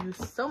 Thank you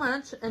so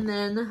much. And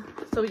then,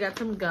 so we got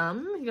some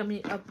gum. He got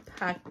me a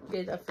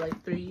packet of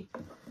like 3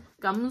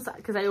 gums,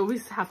 because I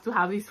always have to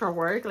have these for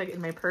work, like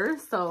in my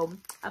purse. So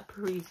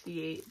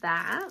appreciate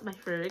that. My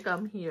favorite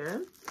gum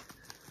here.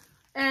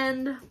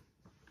 And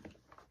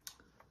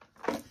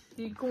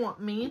he got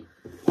me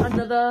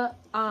another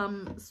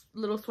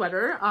little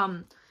sweater.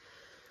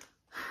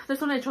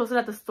 This one I chose it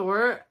at the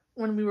store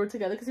when we were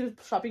together, because he was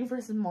shopping for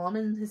his mom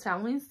and his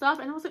family and stuff,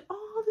 and I was like,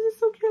 oh, this is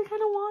so cute, I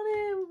kind of want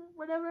it,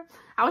 whatever.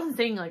 I wasn't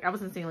saying like,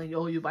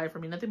 oh, you buy it for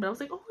me, nothing, but I was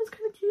like, oh, it's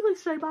kind of cute, like,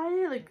 should I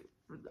buy it? Like,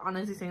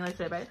 honestly saying like,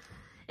 should I buy it?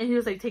 And he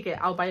was like, take it,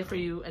 I'll buy it for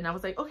you. And I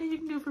was like, okay, you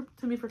can do it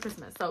to me for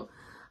Christmas. So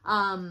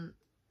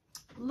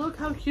look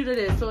how cute it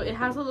is. So it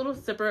has a little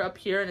zipper up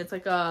here, and it's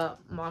like a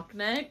mock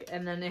neck,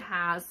 and then it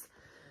has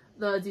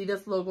the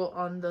Adidas logo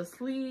on the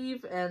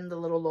sleeve and the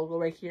little logo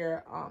right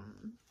here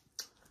on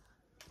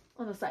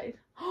the side.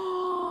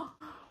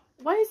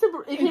 Why is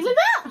it came like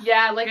that?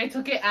 Yeah, like I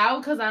took it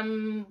out because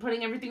I'm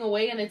putting everything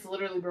away and it's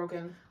literally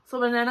broken. So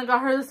Banana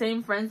got her the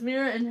same Friends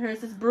mirror, and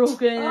hers is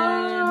broken.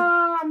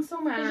 Oh, I'm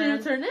so mad. Did you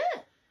return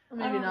it? Or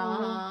maybe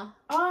not.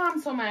 Oh, I'm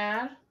so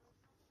mad.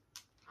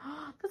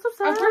 That's so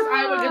sad. Of course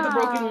I would get the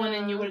broken one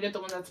and you would get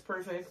the one that's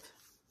perfect.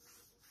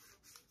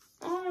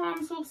 Oh,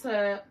 I'm so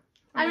upset.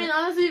 I mean,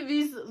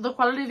 honestly, the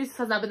quality of these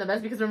has not been the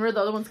best, because remember the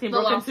other ones came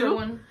broken too?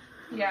 One.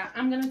 Yeah,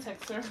 I'm gonna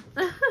text her.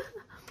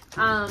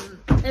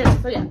 Anyway,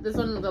 so yeah, this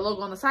one, the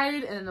logo on the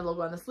side and then the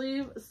logo on the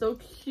sleeve. So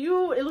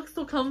cute. It looks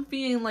so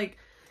comfy and like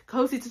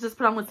cozy to just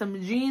put on with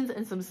some jeans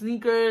and some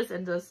sneakers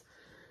and just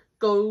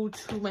go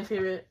to my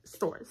favorite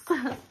stores.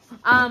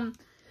 And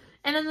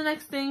then the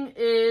next thing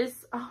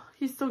is, oh,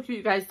 he's so cute,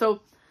 you guys.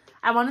 So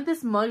I wanted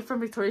this mug from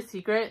Victoria's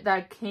Secret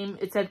that came,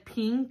 it said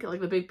pink,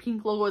 like the big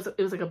pink logo.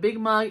 It was like a big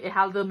mug. It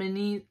had the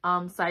mini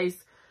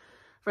size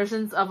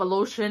versions of a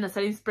lotion, a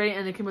setting spray,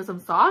 and it came with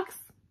some socks.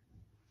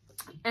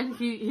 And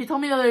he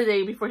told me the other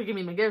day before he gave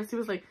me my gifts, he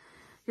was like,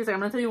 I'm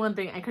gonna tell you one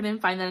thing, I couldn't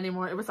find that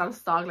anymore. It was out of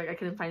stock, like I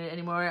couldn't find it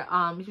anymore.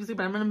 He was like,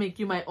 but I'm gonna make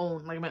you my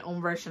own, like my own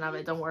version of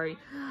it, don't worry.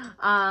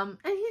 And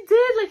he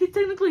did, like he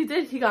technically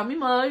did. He got me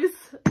mugs,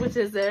 which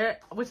is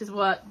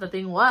what the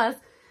thing was.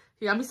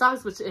 He got me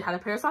socks, which it had a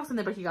pair of socks in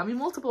there, but he got me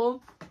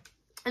multiple.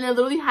 And it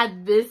literally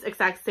had this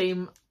exact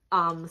same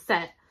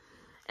set.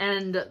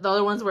 And the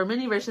other ones were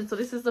mini versions, so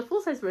this is the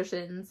full size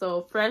version.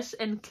 So fresh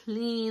and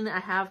clean.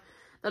 I have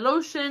the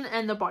lotion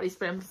and the body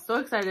spray. I'm so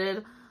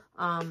excited.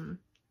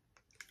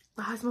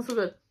 It smells so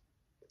good.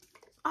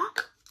 Ah,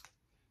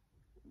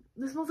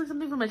 this smells like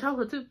something from my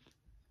childhood too.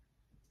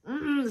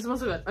 This smells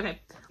so good. Okay,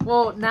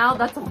 well now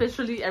that's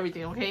officially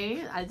everything.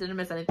 Okay, I didn't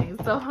miss anything,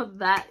 so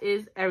that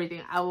is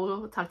everything. I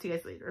will talk to you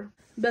guys later.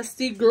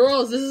 Bestie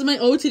girls, this is my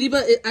OOTD,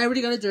 but I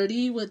already got it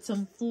dirty with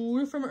some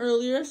food from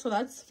earlier, so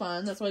that's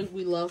fun. That's why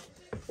we love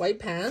white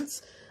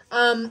pants.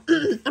 I'm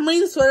wearing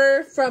the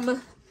sweater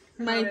from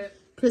my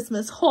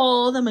Christmas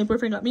haul that my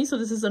boyfriend got me. So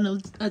this is an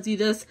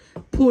Adidas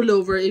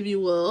pullover, if you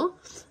will,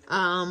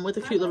 with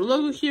a cute little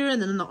logo here,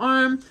 and then on the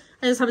arm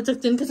I just have it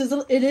tucked in because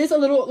it is a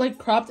little like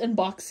cropped and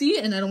boxy,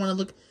 and I don't want to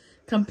look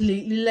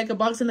completely like a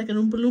box and like an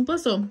Oompa Loompa,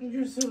 so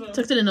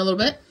tucked it in a little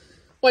bit.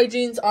 White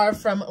jeans are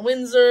from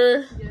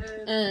Windsor,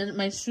 and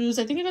my shoes,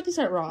 I think I got these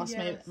at Ross,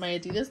 my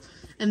Adidas,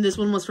 and this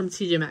one was from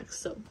TJ Maxx.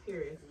 So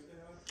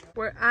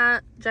we're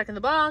at Jack in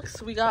the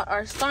Box. We got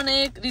our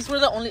Sonic. These were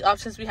the only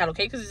options we had,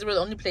 okay? Because these were the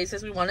only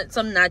places we wanted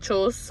some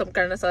nachos, some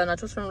carne asada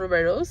nachos from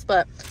Roberto's,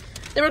 but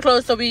they were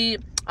closed, so we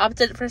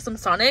opted for some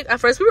Sonic. At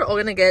first, we were all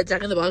gonna get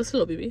Jack in the Box.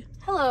 Hello, baby.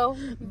 Hello.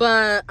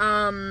 But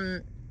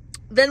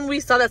then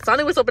we saw that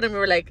Sonic was open, and we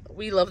were like,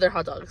 we love their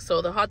hot dogs.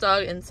 So the hot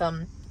dog and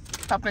some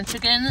popcorn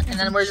chicken, and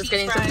then we're just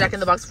getting some Jack in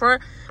the Box for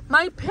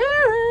my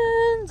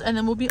parents, and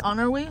then we'll be on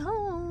our way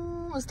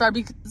home.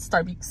 Starbucks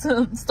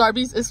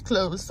is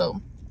closed,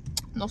 so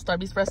no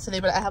Starbucks for us today,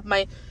 but I have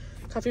my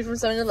coffee from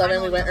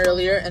 7-Eleven. We went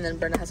earlier, and then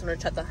Berna has some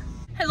horchata.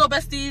 Hello,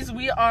 besties.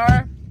 We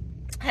are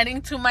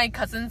heading to my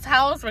cousin's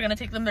house. We're gonna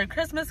take them their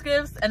Christmas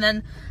gifts, and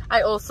then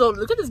I also,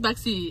 look at this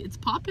backseat. It's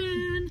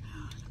popping.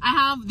 I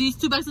have these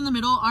 2 bags in the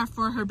middle are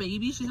for her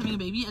baby. She's having a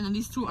baby, and then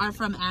these 2 are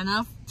from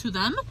Anna to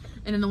them,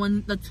 and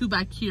then the 2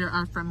 back here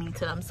are from me to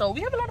them. So we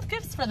have a lot of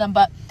gifts for them,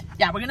 but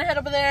yeah, we're gonna head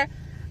over there.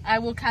 I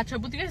will catch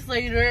up with you guys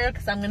later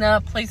because I'm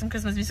gonna play some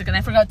Christmas music, and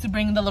I forgot to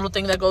bring the little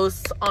thing that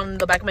goes on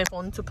the back of my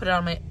phone to put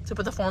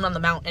the phone on the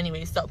mount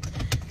anyway. So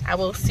I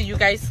will see you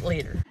guys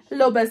later.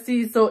 Hello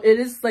besties, so it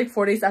is like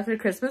 4 days after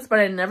Christmas, but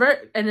I never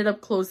ended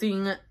up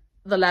closing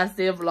the last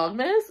day of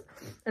Vlogmas,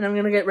 and I'm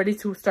gonna get ready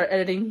to start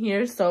editing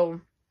here. So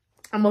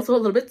I'm also a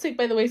little bit sick,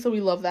 by the way, so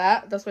we love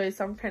that. That's why I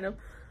sound kind of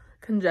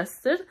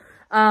congested.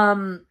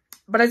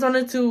 But I just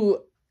wanted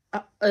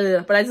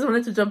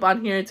to jump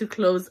on here to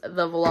close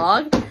the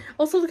vlog.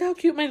 Also, look how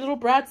cute my little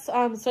Bratz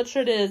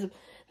sweatshirt is.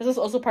 This was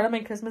also part of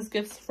my Christmas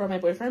gifts for my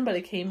boyfriend, but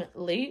it came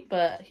late,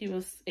 but he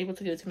was able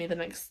to give it to me the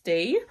next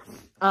day.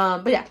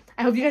 But yeah,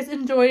 I hope you guys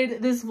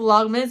enjoyed this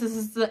Vlogmas. This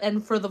is the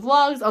end for the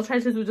vlogs. I'll try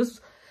to do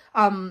just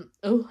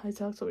oh, I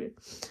talk so weird.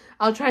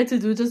 I'll try to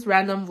do just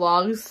random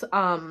vlogs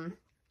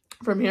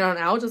from here on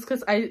out, just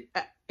because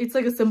it's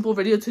like a simple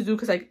video to do,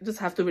 because I just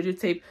have to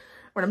videotape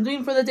what I'm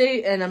doing for the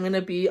day, and I'm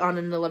gonna be on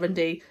an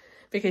 11-day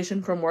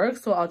vacation from work,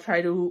 so I'll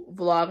try to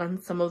vlog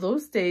on some of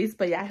those days.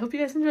 But yeah, I hope you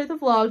guys enjoyed the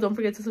vlog. Don't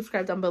forget to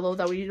subscribe down below,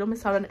 that way you don't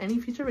miss out on any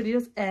future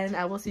videos, and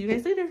I will see you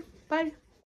guys later. Bye.